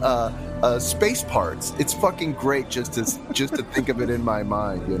basically space parts. It's fucking great just to think of it in my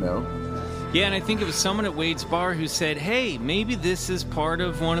mind, you know. Yeah, and I think it was someone at Wade's Bar who said, hey, maybe this is part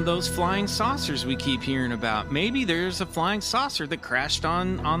of one of those flying saucers we keep hearing about. Maybe there's a flying saucer that crashed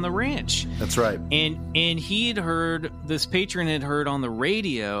on the ranch. That's right. And he had heard, this patron had heard on the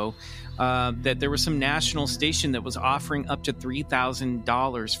radio that there was some national station that was offering up to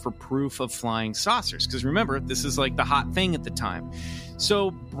 $3,000 for proof of flying saucers. Because remember, this is like the hot thing at the time.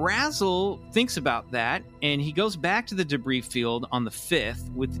 So Brazel thinks about that, and he goes back to the debris field on the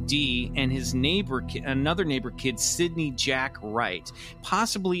 5th with Dee and his neighbor, another neighbor kid, Sidney Jack Wright,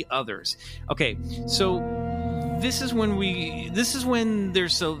 possibly others. Okay, so this is when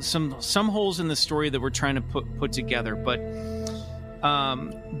there's some holes in the story that we're trying to put together, but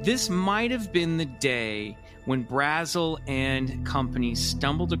this might have been the day when Brazel and company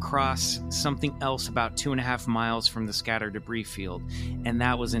stumbled across something else about 2.5 miles from the scattered debris field, and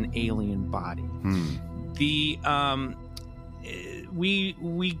that was an alien body.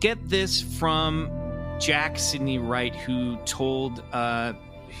 We get this from Jack Sidney Wright, who told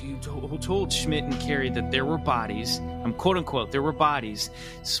Schmidt and Carey that there were bodies, quote unquote, there were bodies,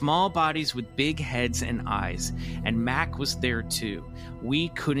 small bodies with big heads and eyes, and Mac was there too. We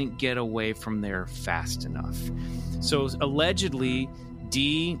couldn't get away from there fast enough. So allegedly,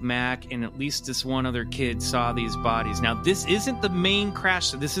 Dee, Mac, and at least this one other kid saw these bodies. Now, this isn't the main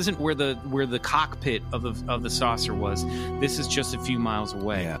crash. This isn't where the cockpit of the saucer was. This is just a few miles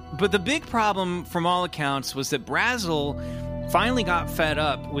away. Yeah. But the big problem, from all accounts, was that Brazel finally got fed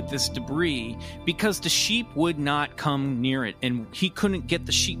up with this debris because the sheep would not come near it, and he couldn't get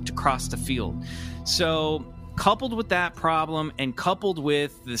the sheep to cross the field. So, coupled with that problem, and coupled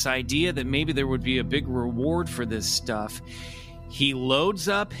with this idea that maybe there would be a big reward for this stuff, he loads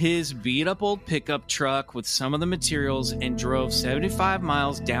up his beat-up old pickup truck with some of the materials and drove 75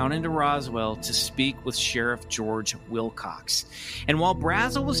 miles down into Roswell to speak with Sheriff George Wilcox. And while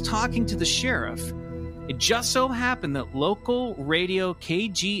Brazel was talking to the sheriff, it just so happened that local radio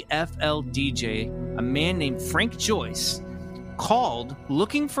KGFL DJ, a man named Frank Joyce, called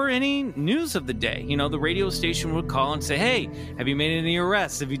looking for any news of the day. You know, the radio station would call and say, hey, have you made any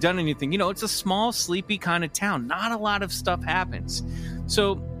arrests? Have you done anything? You know, it's a small, sleepy kind of town. Not a lot of stuff happens.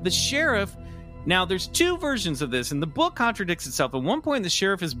 So the sheriff, now there's two versions of this, and the book contradicts itself. At one point, the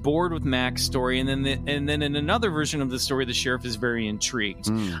sheriff is bored with Mac's story, and then in another version of the story, the sheriff is very intrigued.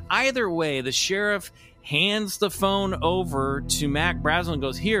 Either way, the sheriff hands the phone over to Mac Brazel and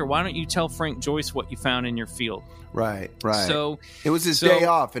goes, here, why don't you tell Frank Joyce what you found in your field? Right. So it was his day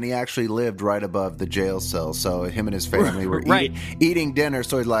off, and he actually lived right above the jail cell. So him and his family were eating dinner.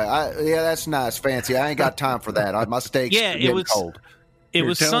 So he's like, yeah, that's nice, fancy. I ain't got time for that. My steak's getting cold. It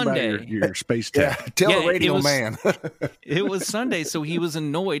was Sunday. Your space tech. Tell the radio man. It was Sunday, so he was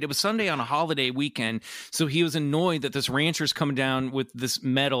annoyed. It was Sunday on a holiday weekend, so he was annoyed that this rancher's coming down with this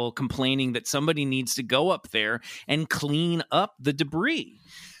metal, complaining that somebody needs to go up there and clean up the debris.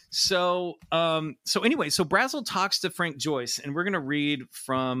 So anyway, Brazel talks to Frank Joyce, and we're going to read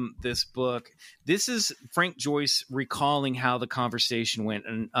from this book. This is Frank Joyce recalling how the conversation went.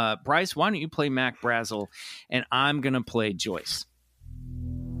 And Bryce, why don't you play Mac Brazel, and I'm going to play Joyce.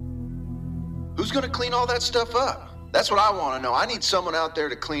 Who's going to clean all that stuff up? That's what I want to know. I need someone out there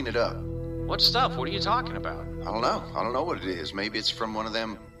to clean it up. What stuff? What are you talking about? I don't know. I don't know what it is. Maybe it's from one of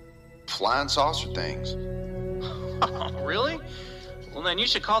them flying saucer things. Really? Well, then you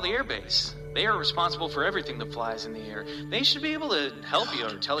should call the airbase. They are responsible for everything that flies in the air. They should be able to help you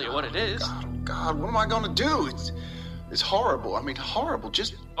or tell you what it is. God, what am I going to do? It's horrible. I mean, horrible.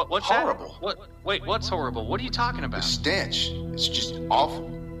 Just what's horrible. That? Wait, what's horrible? What are you talking about? The stench. It's just awful.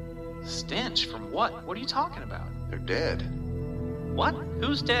 Stench from what? What are you talking about? They're dead. What?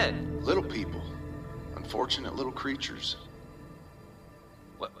 Who's dead? Little people. Unfortunate little creatures.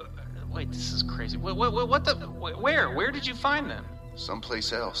 Wait, this is crazy. What the? Where? Where did you find them?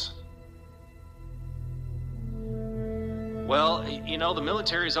 Someplace else. Well, you know, the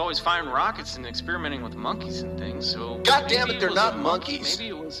military is always firing rockets and experimenting with monkeys and things, so... God damn it, they're not monkeys. Maybe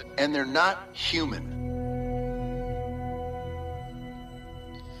it was... And they're not human.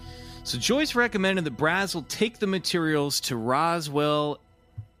 So Joyce recommended that Brazel take the materials to Roswell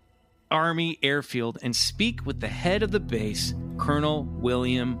Army Airfield and speak with the head of the base, Colonel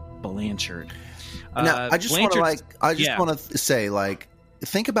William Blanchard. Now, I just want to say, like,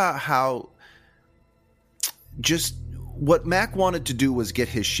 think about how just what Mac wanted to do was get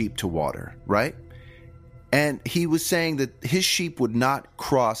his sheep to water, right? And he was saying that his sheep would not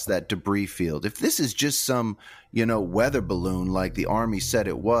cross that debris field. If this is just some, weather balloon like the Army said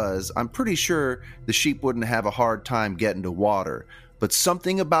it was, I'm pretty sure the sheep wouldn't have a hard time getting to water. But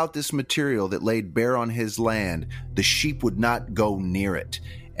something about this material that laid bare on his land, the sheep would not go near it.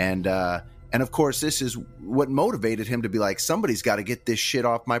 And of course, this is what motivated him to be like, somebody's got to get this shit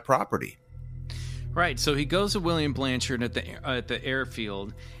off my property. Right. So he goes to William Blanchard at the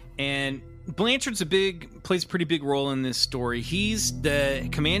airfield, and Blanchard's plays a pretty big role in this story. He's the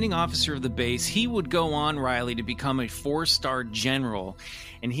commanding officer of the base. He would go on, Riley, to become a 4-star general,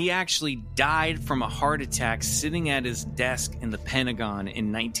 and he actually died from a heart attack sitting at his desk in the Pentagon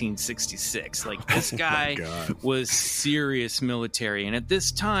in 1966. Like, this guy was serious military, and at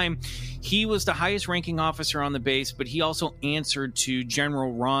this time, he was the highest ranking officer on the base, but he also answered to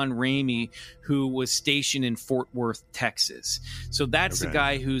General Ron Ramey, who was stationed in Fort Worth, Texas. So that's the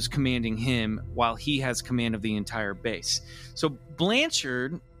guy who's commanding him while he has command of the entire base. So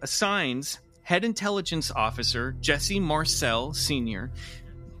Blanchard assigns head intelligence officer Jesse Marcel Sr.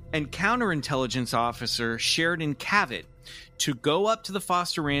 and counterintelligence officer Sheridan Cavett to go up to the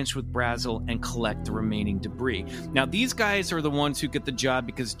Foster Ranch with Brazel and collect the remaining debris. Now, these guys are the ones who get the job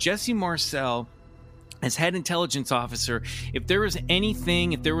because Jesse Marcel, as head intelligence officer, if there was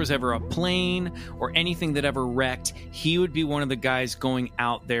ever a plane or anything that ever wrecked, he would be one of the guys going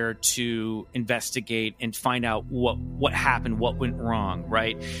out there to investigate and find out what happened, what went wrong,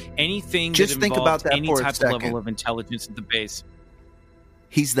 right? Anything Just that think involved about that any for a type of second. level of intelligence at the base.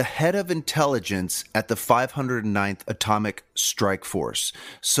 He's the head of intelligence at the 509th Atomic Strike Force.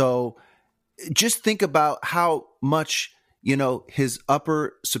 So just think about how much, his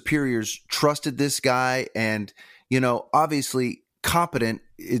upper superiors trusted this guy, and, obviously competent.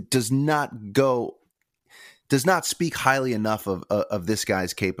 It does not speak highly enough of this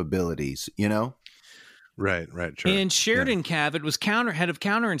guy's capabilities, Right, sure. And Sheridan Cavett was head of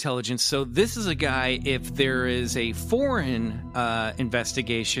counterintelligence. So this is a guy, if there is a foreign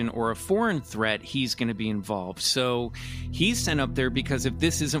investigation or a foreign threat, he's going to be involved. So he's sent up there because if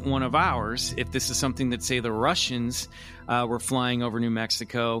this isn't one of ours, if this is something that, say, the Russians were flying over New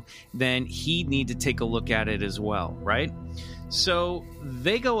Mexico, then he'd need to take a look at it as well, right? So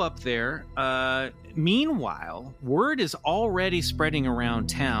they go up there. Meanwhile, word is already spreading around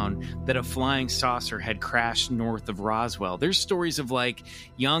town that a flying saucer had crashed north of Roswell. There's stories of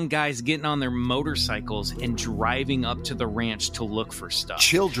young guys getting on their motorcycles and driving up to the ranch to look for stuff.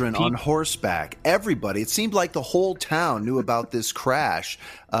 Children on horseback, everybody. It seemed like the whole town knew about this crash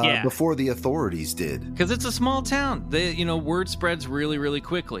before the authorities did. Because it's a small town. Word spreads really, really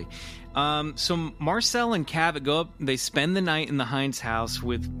quickly. So Marcel and Cavett go up, they spend the night in the Hines house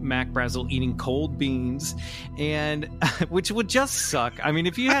with Mac Brazel eating cold beans, and which would just suck. I mean,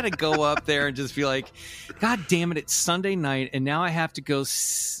 if you had to go up there and just be like, God damn it, it's Sunday night, and now I have to go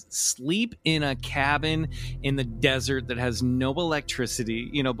sleep in a cabin in the desert that has no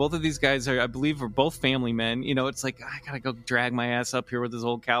electricity. Both of these guys are both family men. It's like, I gotta go drag my ass up here with this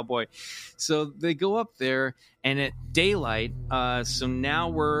old cowboy. So they go up there, and at daylight, so now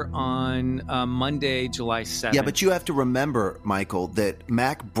we're on Monday, July 7th. Yeah, but you have to remember, Michael, that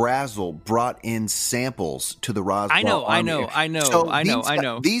Mac Brazel brought in samples to the Roswell Army. I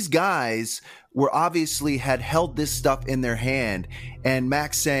know. These guys were obviously had held this stuff in their hand, and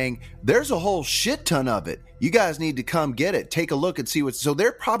Mac's saying, there's a whole shit ton of it. You guys need to come get it. Take a look and see what's... So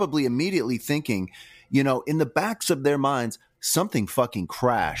they're probably immediately thinking, in the backs of their minds, something fucking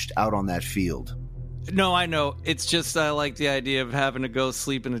crashed out on that field. No, I know. It's just I like the idea of having to go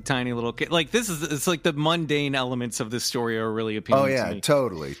sleep in a tiny little kid. Like it's like the mundane elements of this story are really appealing. Oh yeah, to me.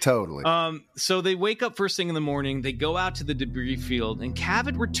 totally. So they wake up first thing in the morning. They go out to the debris field, and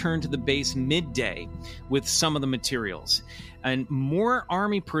Cavett returned to the base midday with some of the materials. And more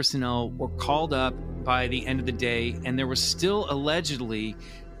Army personnel were called up by the end of the day, and there was still allegedly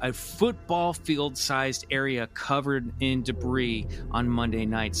a football field-sized area covered in debris on Monday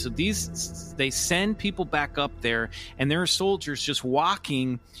night. So they send people back up there, and there are soldiers just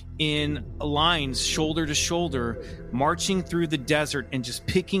walking in lines, shoulder to shoulder, marching through the desert and just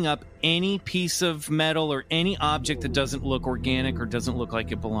picking up any piece of metal or any object that doesn't look organic or doesn't look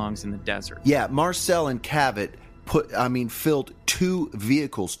like it belongs in the desert. Yeah, Marcel and Cavett filled 2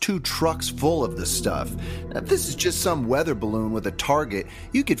 vehicles, 2 trucks full of this stuff. Now, if this is just some weather balloon with a target,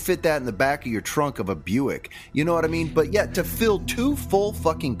 you could fit that in the back of your trunk of a Buick. You know what I mean? But yet to fill 2 full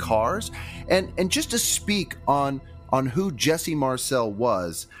fucking cars, and just to speak on who Jesse Marcel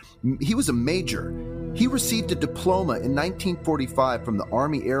was, he was a major. He received a diploma in 1945 from the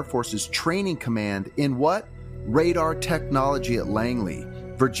Army Air Force's Training Command in what? Radar technology at Langley,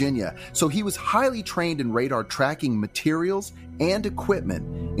 Virginia. So he was highly trained in radar tracking materials and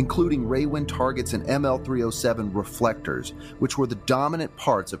equipment, including Raywind targets and ML-307 reflectors, which were the dominant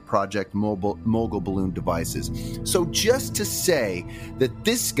parts of Project Mogul balloon devices. So just to say that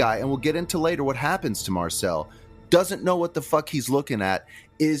this guy, and we'll get into later what happens to Marcel, doesn't know what the fuck he's looking at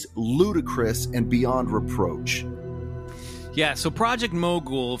is ludicrous and beyond reproach. Yeah, so Project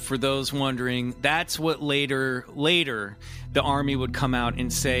Mogul, for those wondering, that's what later the Army would come out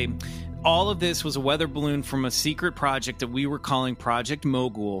and say, all of this was a weather balloon from a secret project that we were calling Project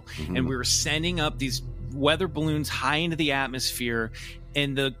Mogul, and we were sending up these weather balloons high into the atmosphere,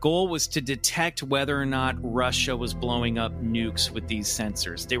 and the goal was to detect whether or not Russia was blowing up nukes with these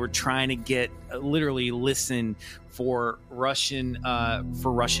sensors. They were trying to literally listen for Russian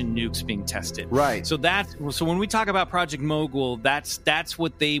nukes being tested. Right. So when we talk about Project Mogul, that's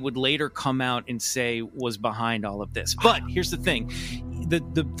what they would later come out and say was behind all of this. But here's the thing.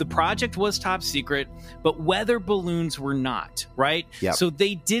 The project was top secret, but weather balloons were not, right? Yep. So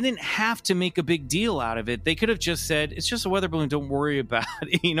they didn't have to make a big deal out of it. They could have just said, it's just a weather balloon, don't worry about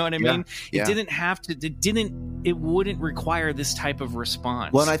it. You know what I mean? Yeah. It didn't have to, it wouldn't require this type of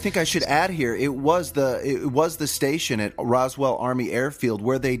response. Well, and I think I should add here, it was the station at Roswell Army Airfield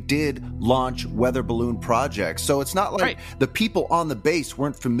where they did launch weather balloon projects. So it's not like the people on the base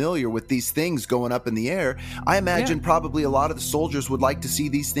weren't familiar with these things going up in the air. I imagine probably a lot of the soldiers would like to see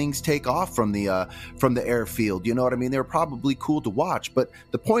these things take off from the airfield. You know what I mean? They were probably cool to watch. But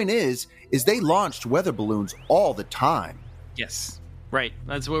the point is they launched weather balloons all the time. Yes. Right.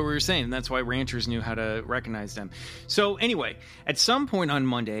 That's what we were saying. That's why ranchers knew how to recognize them. So anyway, at some point on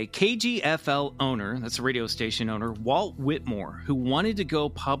Monday, KGFL owner, that's a radio station owner, Walt Whitmore, who wanted to go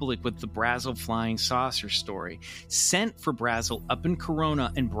public with the Brazel flying saucer story, sent for Brazel up in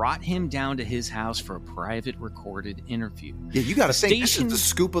Corona and brought him down to his house for a private recorded interview. Yeah, you got to think this is the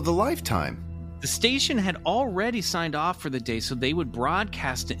scoop of the lifetime. The station had already signed off for the day, so they would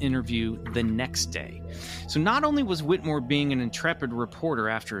broadcast the interview the next day. So not only was Whitmore being an intrepid reporter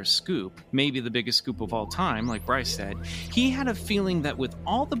after a scoop, maybe the biggest scoop of all time, like Bryce said, he had a feeling that with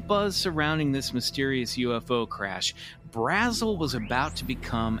all the buzz surrounding this mysterious UFO crash, Brazel was about to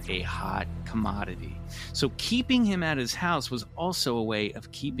become a hot commodity. So keeping him at his house was also a way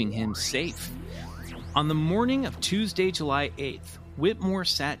of keeping him safe. On the morning of Tuesday, July 8th, Whitmore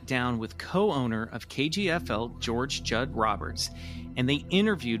sat down with co-owner of KGFL, George Judd Roberts, and they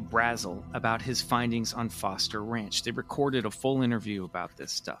interviewed Brazel about his findings on Foster Ranch. They recorded a full interview about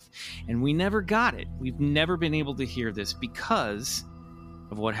this stuff, and we never got it. We've never been able to hear this because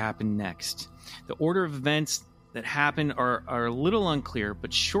of what happened next. The order of events that happened are a little unclear,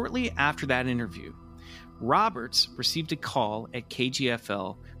 but shortly after that interview, Roberts received a call at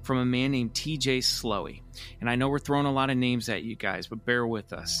KGFL from a man named TJ Slowey. And I know we're throwing a lot of names at you guys, but bear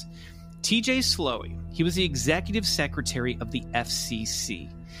with us. TJ Slowey, he was the executive secretary of the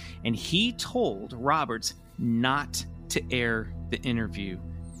FCC, and he told Roberts not to air the interview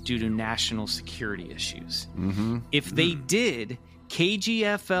due to national security issues. If they did,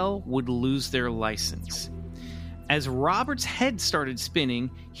 KGFL would lose their license. As Roberts' head started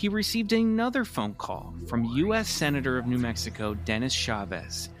spinning, he received another phone call from U.S. Senator of New Mexico, Dennis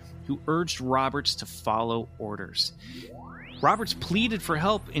Chavez, who urged Roberts to follow orders. Roberts pleaded for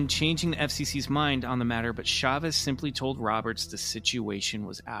help in changing the FCC's mind on the matter, but Chavez simply told Roberts the situation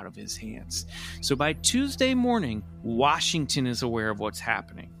was out of his hands. So by Tuesday morning, Washington is aware of what's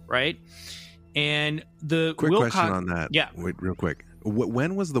happening, right? And the question on that. Yeah. Wait, real quick.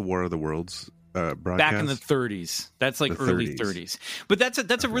 When was the War of the Worlds broadcast? Back in the 30s. That's like early 30s. But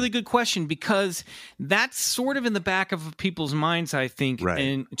that's a really good question, because that's sort of in the back of people's minds, I think,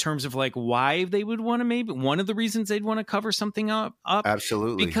 in terms of like why they would want to, maybe one of the reasons they'd want to cover something up.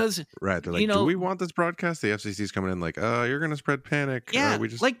 Absolutely. Because, they're like, do we want this broadcast? The FCC's coming in like, you're going to spread panic. Yeah, we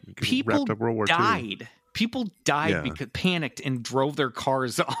just like people wrapped up World War died. II. People died because panicked and drove their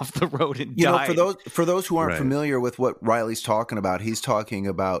cars off the road and died. Know, for those who aren't familiar with what Riley's talking about, he's talking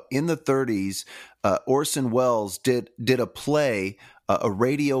about in the 30s, Orson Welles did a play, a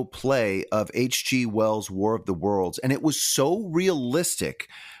radio play of H.G. Wells' War of the Worlds, and it was so realistic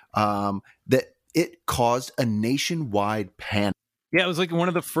that it caused a nationwide panic. Yeah, it was like one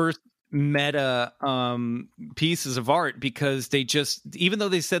of the first meta pieces of art, because they just, even though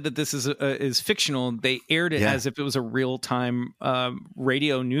they said that this is fictional, they aired it as if it was a real-time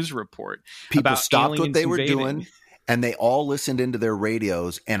radio news report. People stopped what they were doing and they all listened into their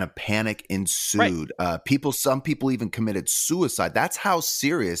radios, and a panic ensued. Some people even committed suicide. That's how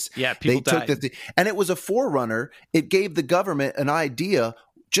serious people died. Took this. And it was a forerunner. It gave the government an idea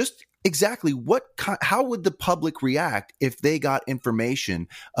just exactly how would the public react if they got information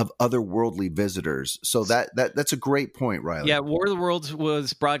of otherworldly visitors. So that's a great point, Riley. Yeah, War of the Worlds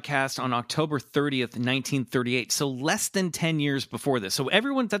was broadcast on October 30th, 1938, so less than 10 years before this. So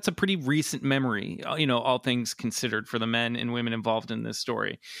that's a pretty recent memory, all things considered, for the men and women involved in this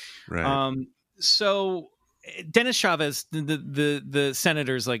story. Right. So Dennis Chavez, the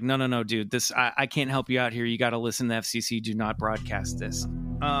senator's like, no, dude, this I can't help you out here. You got to listen to the FCC. Do not broadcast this.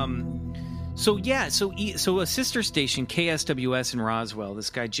 So a sister station, KSWS in Roswell, this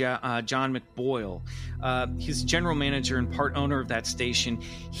guy John McBoyle, he's general manager and part owner of that station.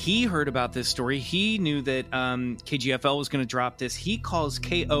 He heard about this story. He knew that KGFL was going to drop this. He calls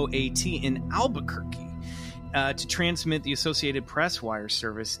KOAT in Albuquerque to transmit the Associated Press wire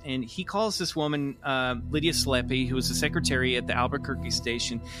service. And he calls this woman, Lydia Sleppy, who was the secretary at the Albuquerque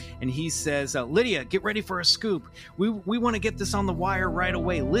station. And he says, Lydia, get ready for a scoop. We want to get this on the wire right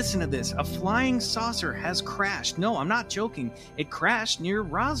away. Listen to this. A flying saucer has crashed. No, I'm not joking. It crashed near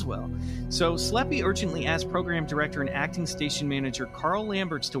Roswell. So Sleppy urgently asked program director and acting station manager Carl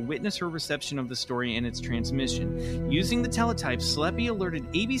Lamberts to witness her reception of the story and its transmission. Using the teletype, Sleppy alerted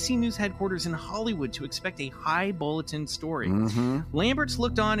ABC News headquarters in Hollywood to expect a high bulletin story. Lamberts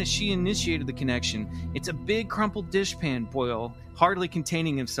looked on as she initiated the connection. It's a big crumpled dishpan, Boyle, hardly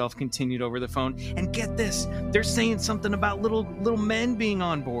containing himself, continued over the phone. And get this, they're saying something about little men being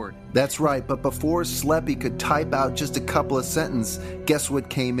on board. That's right, but before Sleppy could type out just a couple of sentences, guess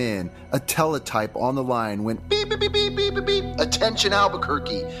what came in? A teletype on the line went beep, beep, beep, beep, beep, beep, beep. Attention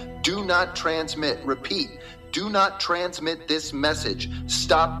Albuquerque, do not transmit. Repeat. Do not transmit this message.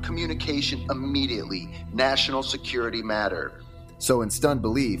 Stop communication immediately. National security matter. So in stunned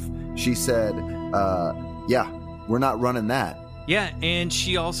belief, she said, we're not running that. Yeah, and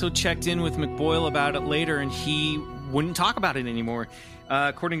she also checked in with McBoyle about it later, and he wouldn't talk about it anymore.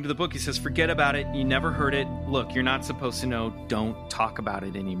 According to the book, he says, forget about it. You never heard it. Look, you're not supposed to know. Don't talk about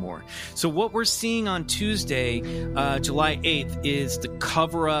it anymore. So what we're seeing on Tuesday, July 8th, is the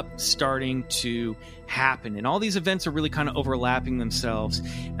cover-up starting to happen. And all these events are really kind of overlapping themselves.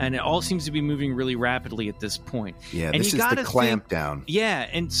 And it all seems to be moving really rapidly at this point. Yeah, and this is the clamp down. Yeah,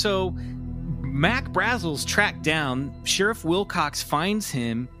 and so Mac Brazel's tracked down. Sheriff Wilcox finds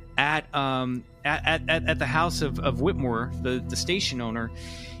him at the house of Whitmore, the station owner,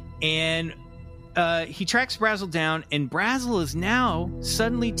 and he tracks Brazel down, and Brazel is now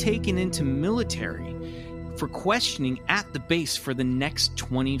suddenly taken into military for questioning at the base for the next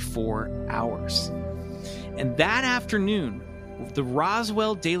 24 hours. And that afternoon, the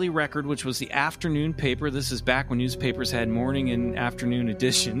Roswell Daily Record, which was the afternoon paper — this is back when newspapers had morning and afternoon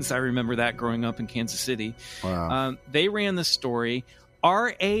editions. I remember that growing up in Kansas City. Wow. They ran the story.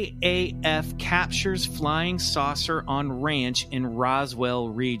 RAAF captures flying saucer on ranch in Roswell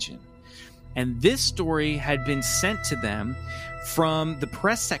region. And this story had been sent to them from the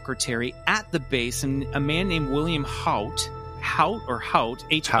press secretary at the base, and a man named William Haut,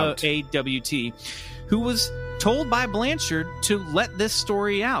 H-O-A-W-T, who was told by Blanchard to let this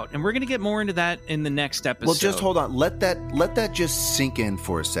story out. And we're going to get more into that in the next episode. Well, just hold on. Let that just sink in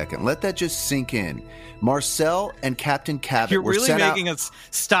for a second. Let that just sink in. Marcel and Captain Cabot You're were really sent making us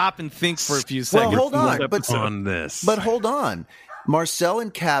stop and think for a few seconds. Well, hold on. But hold on. Marcel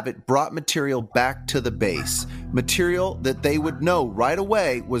and Cabot brought material back to the base. Material that they would know right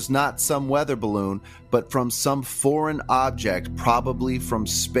away was not some weather balloon, but from some foreign object, probably from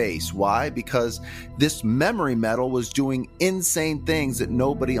space. Why? Because this memory metal was doing insane things that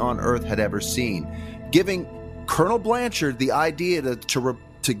nobody on Earth had ever seen, giving Colonel Blanchard the idea to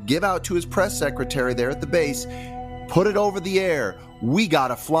to give out to his press secretary there at the base, put it over the air. We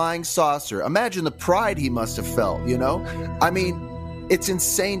got a flying saucer. Imagine the pride he must have felt, you know? I mean, it's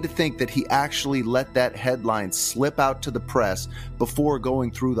insane to think that he actually let that headline slip out to the press before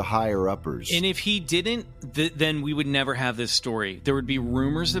going through the higher uppers. And if he didn't, then we would never have this story. There would be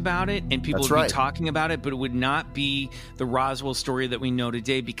rumors about it, and people would be talking about it, but it would not be the Roswell story that we know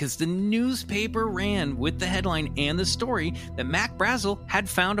today, because the newspaper ran with the headline and the story that Mac Brazel had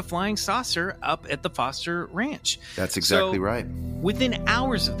found a flying saucer up at the Foster Ranch. That's exactly right. Within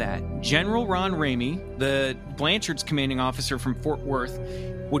hours of that, General Ron Ramey, the Blanchard's commanding officer from Fort Worth,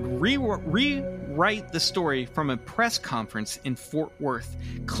 would rewrite the story from a press conference in Fort Worth,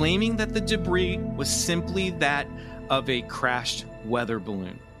 claiming that the debris was simply that of a crashed weather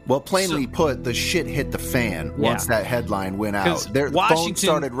balloon. Well, plainly put, the shit hit the fan once that headline went out. Their phone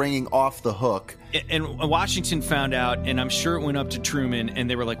started ringing off the hook. And Washington found out, and I'm sure it went up to Truman, and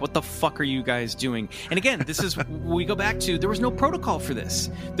they were like, what the fuck are you guys doing? And again, this is, we go back to, there was no protocol for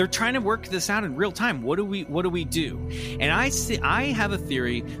this. They're trying to work this out in real time. What do we do? And I have a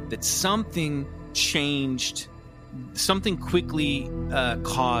theory that something changed, something quickly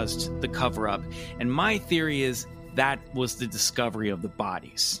caused the cover-up. And my theory is that was the discovery of the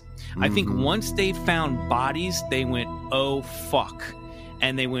bodies. I think once they found bodies, they went, oh, fuck.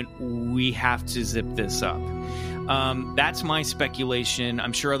 And they went, we have to zip this up. That's my speculation.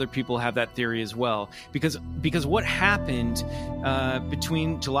 I'm sure other people have that theory as well. Because what happened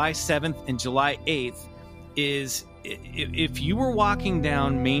between July 7th and July 8th is, if you were walking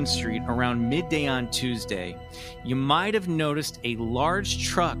down Main Street around midday on Tuesday, you might have noticed a large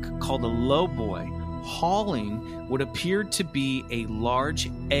truck called a lowboy hauling what appeared to be a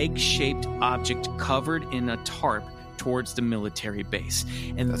large egg-shaped object covered in a tarp towards the military base.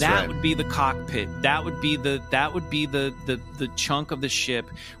 And that would be the cockpit. That would be the chunk of the ship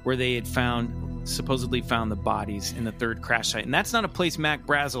where they had supposedly found the bodies in the third crash site. And that's not a place Mac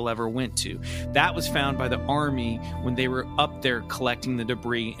Brazel ever went to. That was found by the Army when they were up there collecting the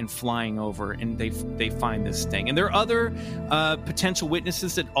debris and flying over, and they find this thing. And there are other potential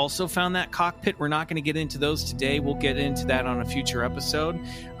witnesses that also found that cockpit. We're not going to get into those today. We'll get into that on a future episode.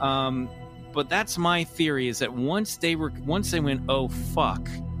 But that's my theory, is that once they went, oh fuck,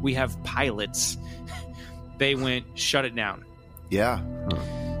 we have pilots, they went, shut it down. Yeah.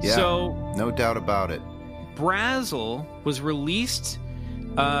 So no doubt about it. Brazel was released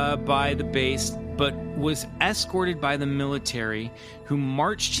by the base, but was escorted by the military, who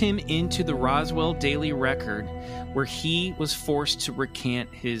marched him into the Roswell Daily Record, where he was forced to recant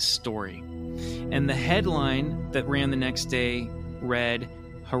his story. And the headline that ran the next day read,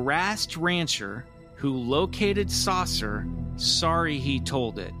 "Harassed rancher who located saucer, sorry he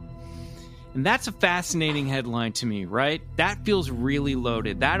told it." And that's a fascinating headline to me, right? That feels really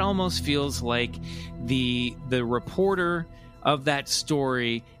loaded. That almost feels like the reporter of that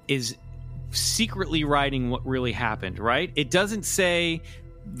story is secretly writing what really happened, right? It doesn't say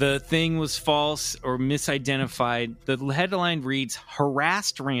the thing was false or misidentified. The headline reads,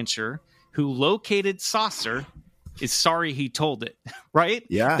 "Harassed rancher who located saucer is sorry he told it," right?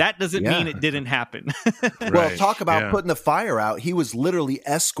 Yeah. That doesn't mean it didn't happen. Well, talk about putting the fire out. He was literally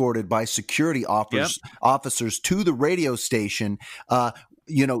escorted by security officers to the radio station,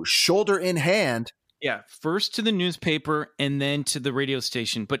 shoulder in hand. Yeah, first to the newspaper and then to the radio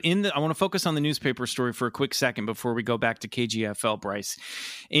station. But I want to focus on the newspaper story for a quick second before we go back to KGFL, Bryce.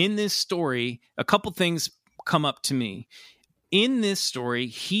 In this story, a couple things come up to me. In this story,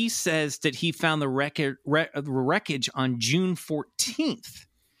 he says that he found the wreckage on June 14th,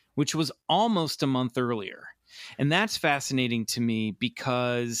 which was almost a month earlier. And that's fascinating to me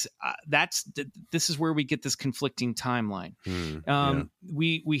because this is where we get this conflicting timeline.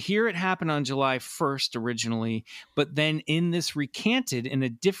 We hear it happen on July 1st originally, but then in this recanted, in a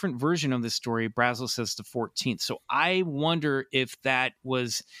different version of the story, Brazel says the 14th. So I wonder if that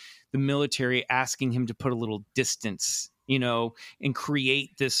was the military asking him to put a little distance, and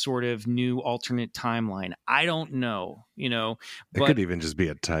create this sort of new alternate timeline. I don't know, It could even just be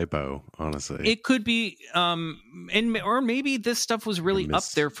a typo, honestly. It could be, or maybe this stuff was really up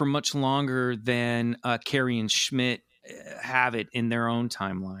there for much longer than Carey and Schmidt have it in their own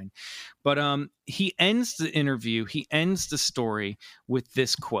timeline. But he ends the interview, he ends the story with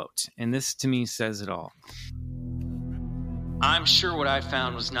this quote, and this to me says it all. "I'm sure what I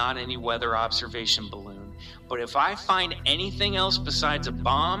found was not any weather observation balloon. But if I find anything else besides a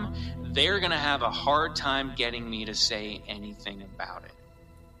bomb, they're going to have a hard time getting me to say anything about it."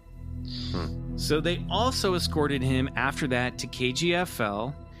 So they also escorted him after that to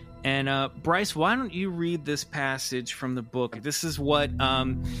KGFL And Bryce, why don't you read this passage from the book? This is what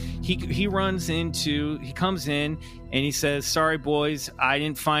he runs into. He comes in and he says, "Sorry, boys, I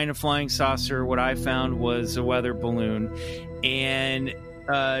didn't find a flying saucer. What I found was a weather balloon." And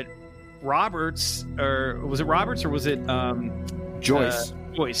Roberts, or was it Roberts, or was it Joyce?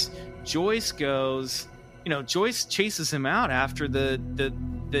 Joyce goes. Joyce chases him out after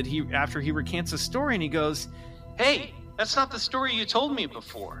after he recants the story, and he goes, "Hey, that's not the story you told me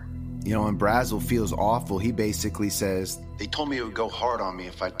before." And Brazel feels awful. He basically says, "They told me it would go hard on me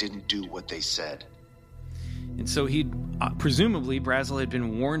if I didn't do what they said." And so presumably Brazel had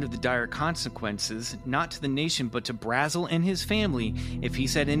been warned of the dire consequences, not to the nation, but to Brazel and his family, if he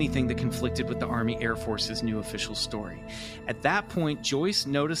said anything that conflicted with the Army Air Force's new official story. At that point, Joyce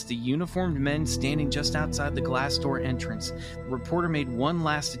noticed the uniformed men standing just outside the glass door entrance. The reporter made one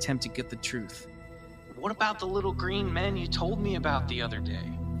last attempt to get the truth. "What about the little green men you told me about the other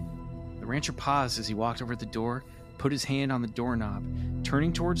day?" The rancher paused as he walked over to the door, put his hand on the doorknob.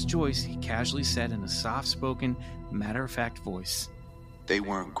 Turning towards Joyce, he casually said in a soft-spoken, matter-of-fact voice, "They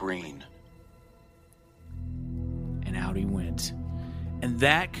weren't green." And out he went. And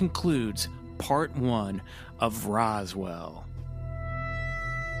that concludes part 1 of Roswell.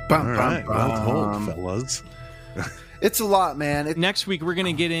 All right, well told, fellas. It's a lot, man. Next week, we're going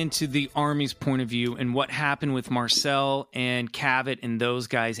to get into the Army's point of view and what happened with Marcel and Cavett and those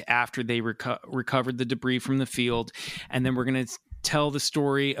guys after they recovered the debris from the field. And then we're going to tell the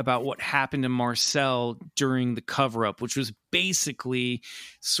story about what happened to Marcel during the cover-up, which was basically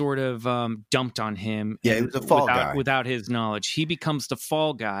sort of dumped on him. Yeah, he was a fall guy. Without his knowledge. He becomes the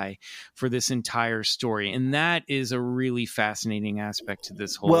fall guy for this entire story. And that is a really fascinating aspect to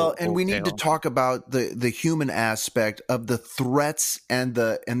this whole we tale. need to talk about the human aspect of the threats and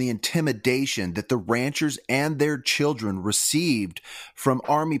the intimidation that the ranchers and their children received from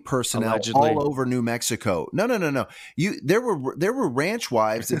Army personnel Allegedly. all over New Mexico. No. There were ranch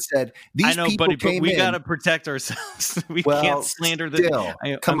wives that said these I know, people buddy, but came we in. got to protect ourselves. We can't slander still,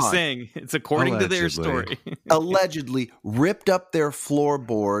 I'm saying it's according to their story. Allegedly ripped up their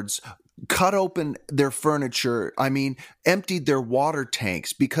floorboards, cut open their furniture, emptied their water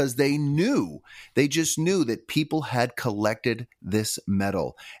tanks because they just knew that people had collected this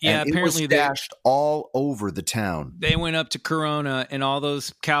metal. Yeah, and apparently it was stashed all over the town. They went up to Corona, and all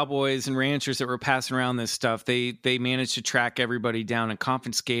those cowboys and ranchers that were passing around this stuff, they managed to track everybody down and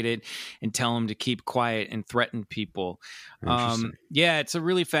confiscate it and tell them to keep quiet and threaten people. Yeah, it's a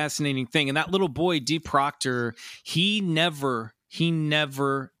really fascinating thing. And that little boy, D. Proctor, he never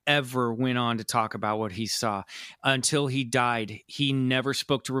ever went on to talk about what he saw until he died. He never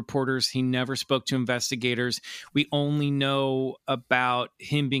spoke to reporters. He never spoke to investigators. We only know about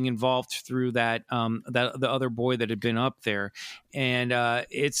him being involved through that the other boy that had been up there. And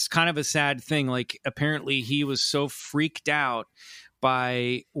it's kind of a sad thing. Like, apparently he was so freaked out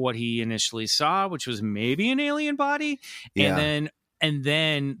by what he initially saw, which was maybe an alien body. Yeah. And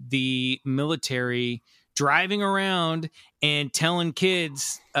then the military driving around and telling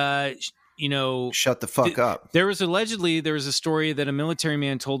kids, shut the fuck up. There was a story that a military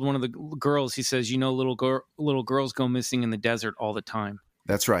man told one of the girls. He says, little girls go missing in the desert all the time.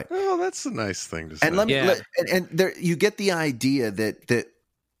 That's right. Oh, that's a nice thing to say. And there, you get the idea that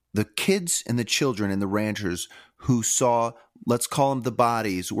the kids and the children and the ranchers who saw, let's call them the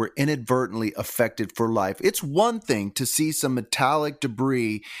bodies, were inadvertently affected for life. It's one thing to see some metallic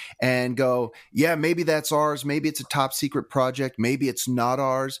debris and go, yeah, maybe that's ours. Maybe it's a top secret project. Maybe it's not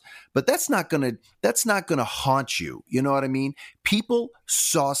ours. But that's not gonna haunt you. You know what I mean? People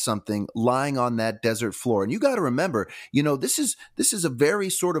saw something lying on that desert floor, and you got to remember, this is a very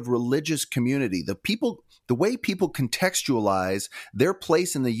sort of religious community. The way people contextualize their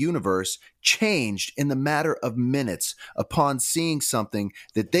place in the universe changed in the matter of minutes upon seeing something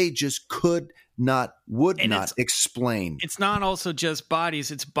that they just would not explain. It's not also just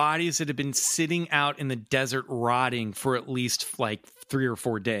bodies. It's bodies that have been sitting out in the desert rotting for at least like 3 or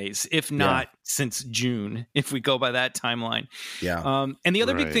 4 days, if not since June, if we go by that timeline. Yeah. And the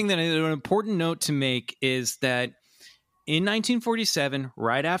other big thing that an important note to make is that in 1947,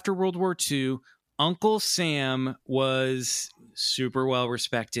 right after World War II, Uncle Sam was super well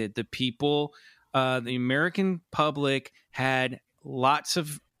respected. The people, the American public had lots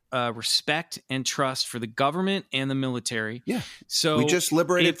of respect and trust for the government and the military. Yeah. So we just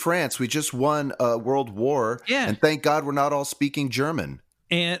liberated France. We just won a world war. Yeah. And thank God we're not all speaking German.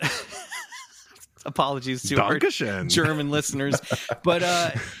 And apologies to our German listeners.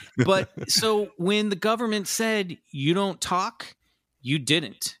 But so when the government said you don't talk, you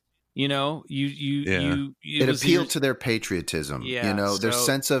didn't. It appealed to their patriotism. Yeah, their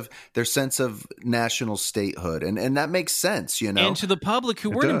sense of national statehood, and that makes sense. And to the public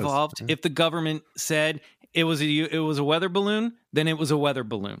who weren't involved, if the government said it was a weather balloon, then it was a weather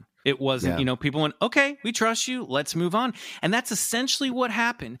balloon. It wasn't, people went, okay, we trust you. Let's move on. And that's essentially what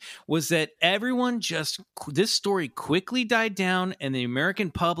happened, was that everyone this story quickly died down, and the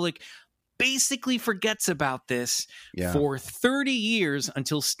American public basically forgets about this for 30 years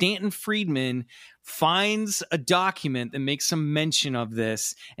until Stanton Friedman finds a document that makes some mention of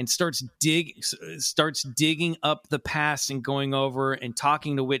this and starts digging up the past and going over and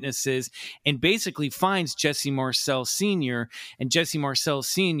talking to witnesses, and basically finds Jesse Marcel Sr. And Jesse Marcel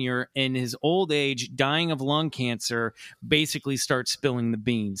Sr. in his old age, dying of lung cancer, basically starts spilling the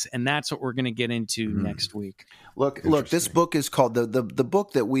beans. And that's what we're going to get into next week. Look, this book is called, the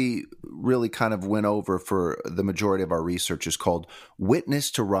book that we really kind of went over for the majority of our research is called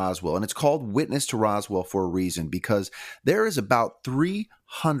Witness to Roswell. And it's called Witness to Roswell for a reason, because there is about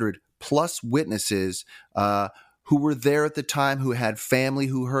 300 plus witnesses who were there at the time, who had family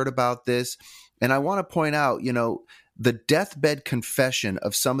who heard about this. And I want to point out, the deathbed confession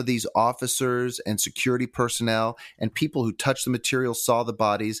of some of these officers and security personnel and people who touched the material, saw the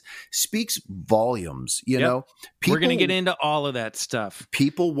bodies, speaks volumes. We're going to get into all of that stuff.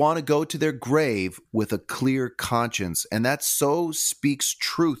 People want to go to their grave with a clear conscience, and that so speaks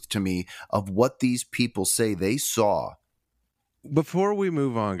truth to me of what these people say they saw. Before we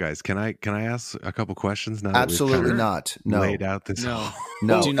move on, guys, can I ask a couple questions now? Absolutely not. No. Laid out this. No.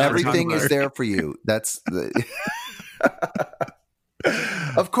 Everything is there for you. That's the.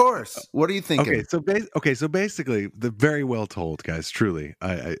 Of course. What are you thinking? So basically, the very well told, guys. Truly,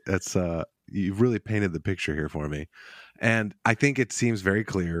 that's you've really painted the picture here for me, and I think it seems very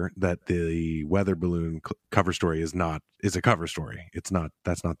clear that the weather balloon cover story is a cover story. It's not.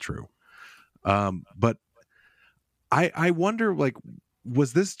 That's not true. But I wonder,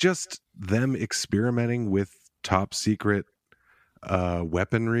 was this just them experimenting with top secret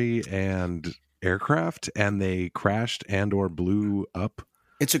weaponry and aircraft, and they crashed and or blew up?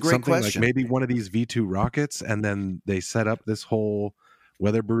 It's a great question. Like maybe one of these V2 rockets, and then they set up this whole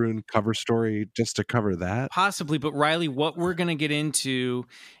weather balloon cover story just to cover that? Possibly, but Riley, what we're going to get into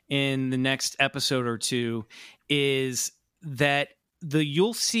in the next episode or two is that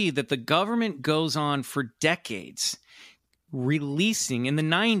you'll see that the government goes on for decades releasing. In the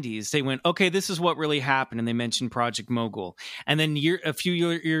 90s, they went, okay, this is what really happened, and they mentioned Project Mogul. And then a few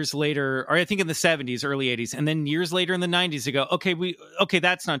years later, or I think in the 70s, early 80s, and then years later in the 90s, they go, okay,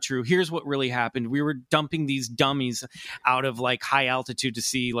 that's not true. Here's what really happened. We were dumping these dummies out of high altitude to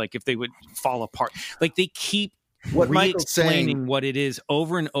see if they would fall apart. They keep re-explaining what it is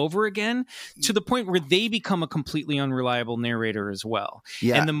over and over again, to the point where they become a completely unreliable narrator as well.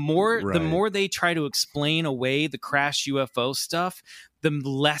 Yeah, and the more they try to explain away the crash UFO stuff, the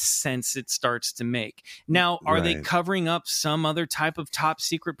less sense it starts to make. Now, are they covering up some other type of top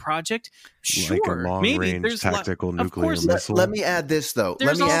secret project? Sure, like a long-range tactical nuclear missile. Let me add this, though. There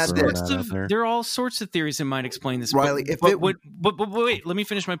are all sorts of theories that might explain this. Riley, but wait, let me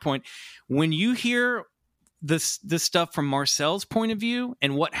finish my point. When you hear this stuff from Marcel's point of view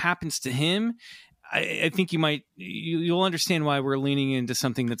and what happens to him, I think you'll understand why we're leaning into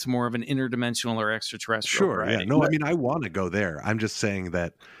something that's more of an interdimensional or extraterrestrial. Sure. Right? Yeah. No, I mean, I want to go there. I'm just saying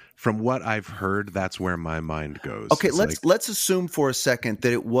that from what I've heard, that's where my mind goes. Okay, let's assume for a second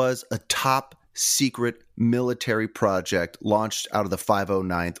that it was a top secret military project launched out of the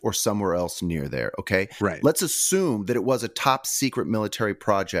 509th or somewhere else near there. Okay. Right. Let's assume that it was a top secret military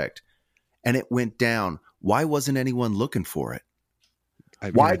project and it went down. Why wasn't anyone looking for it?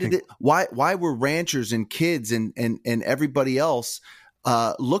 Why were ranchers and kids and everybody else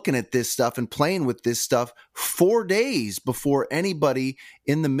looking at this stuff and playing with this stuff 4 days before anybody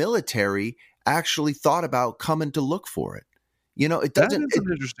in the military actually thought about coming to look for it? It doesn't. That's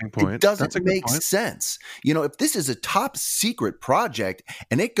an interesting point. It doesn't make sense. If this is a top secret project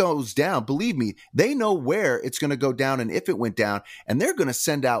and it goes down, believe me, they know where it's going to go down and if it went down, and they're going to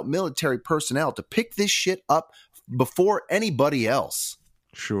send out military personnel to pick this shit up before anybody else.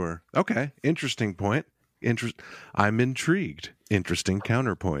 Sure. Okay. Interesting point. I'm intrigued. Interesting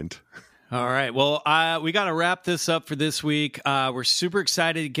counterpoint. All right. Well, we got to wrap this up for this week. We're super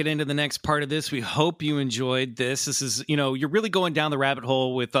excited to get into the next part of this. We hope you enjoyed this. This is, you're really going down the rabbit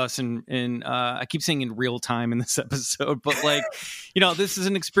hole with us, and I keep saying in real time in this episode, but this is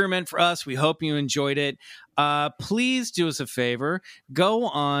an experiment for us. We hope you enjoyed it. Please do us a favor. Go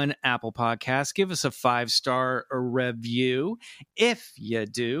on Apple Podcasts. Give us a 5-star review. If you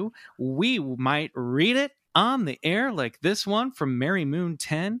do, we might read it on the air, like this one from Mary Moon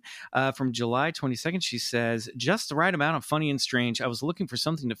 10 from July 22nd. She says, just the right amount of funny and strange. I was looking for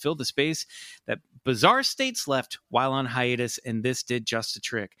something to fill the space that Bizarre States left while on hiatus, and this did just a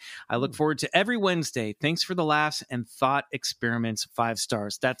trick. I look forward to every Wednesday. Thanks for the laughs and thought experiments. 5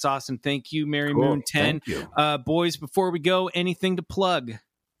 stars. That's awesome. Thank you, Mary Moon 10. Thank you. Boys, before we go, anything to plug?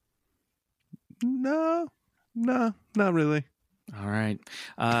 No, not really. All right.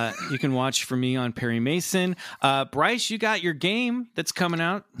 You can watch for me on Perry Mason. Bryce, you got your game that's coming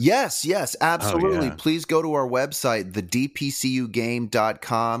out. Yes, absolutely. Oh, yeah. Please go to our website,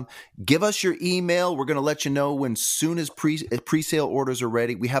 thedpcugame.com. Give us your email. We're going to let you know when soon as pre-sale orders are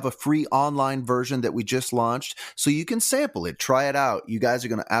ready. We have a free online version that we just launched, so you can sample it, try it out. You guys are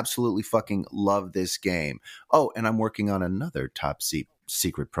going to absolutely fucking love this game. Oh, and I'm working on another top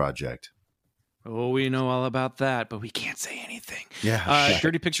secret project. Oh, we know all about that, but we can't say anything. Yeah.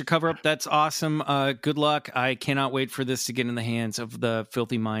 Dirty picture cover-up, that's awesome. Good luck. I cannot wait for this to get in the hands of the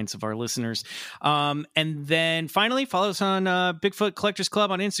filthy minds of our listeners. And then finally, follow us on Bigfoot Collectors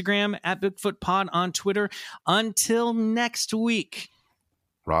Club on Instagram, at Bigfoot Pod on Twitter. Until next week.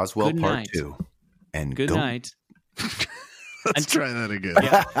 Roswell Good Part night. 2. And Good night. Let's try that again.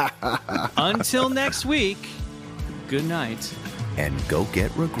 Yeah. Until next week, good night. And go get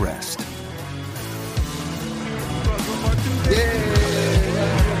regressed.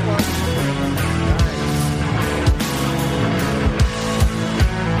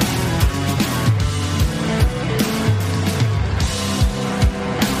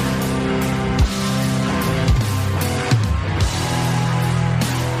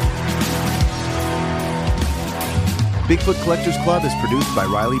 Bigfoot Collectors Club is produced by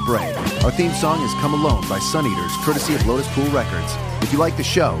Riley Bray. Our theme song is Come Alone by Sun Eaters, courtesy of Lotus Pool Records. If you like the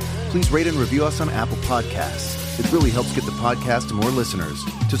show, please rate and review us on Apple Podcasts. It really helps get the podcast to more listeners.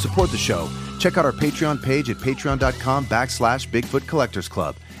 To support the show, check out our Patreon page at patreon.com/Bigfoot Collectors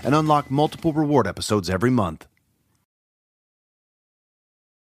Club and unlock multiple reward episodes every month.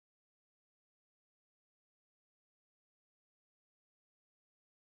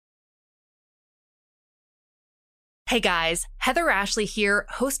 Hey guys, Heather Ashley here,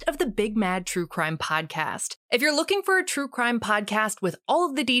 host of the Big Mad True Crime Podcast. If you're looking for a true crime podcast with all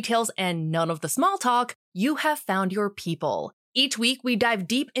of the details and none of the small talk, you have found your people. Each week, we dive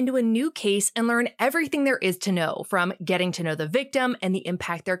deep into a new case and learn everything there is to know, from getting to know the victim and the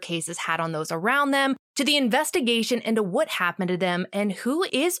impact their case has had on those around them, to the investigation into what happened to them and who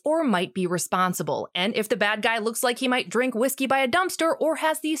is or might be responsible. And if the bad guy looks like he might drink whiskey by a dumpster or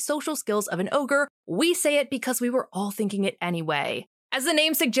has the social skills of an ogre, we say it because we were all thinking it anyway. As the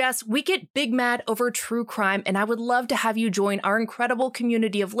name suggests, we get big mad over true crime, and I would love to have you join our incredible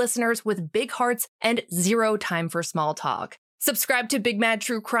community of listeners with big hearts and zero time for small talk. Subscribe to Big Mad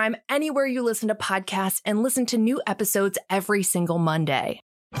True Crime anywhere you listen to podcasts and listen to new episodes every single Monday.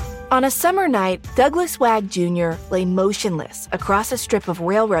 On a summer night, Douglas Wag Jr. lay motionless across a strip of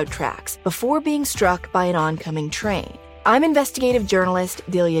railroad tracks before being struck by an oncoming train. I'm investigative journalist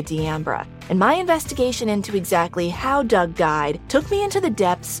Delia D'Ambra, and my investigation into exactly how Doug died took me into the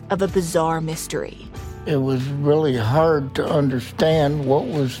depths of a bizarre mystery. It was really hard to understand what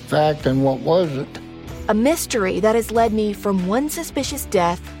was fact and what wasn't. A mystery that has led me from one suspicious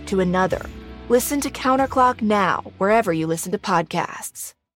death to another. Listen to Counterclock now, wherever you listen to podcasts.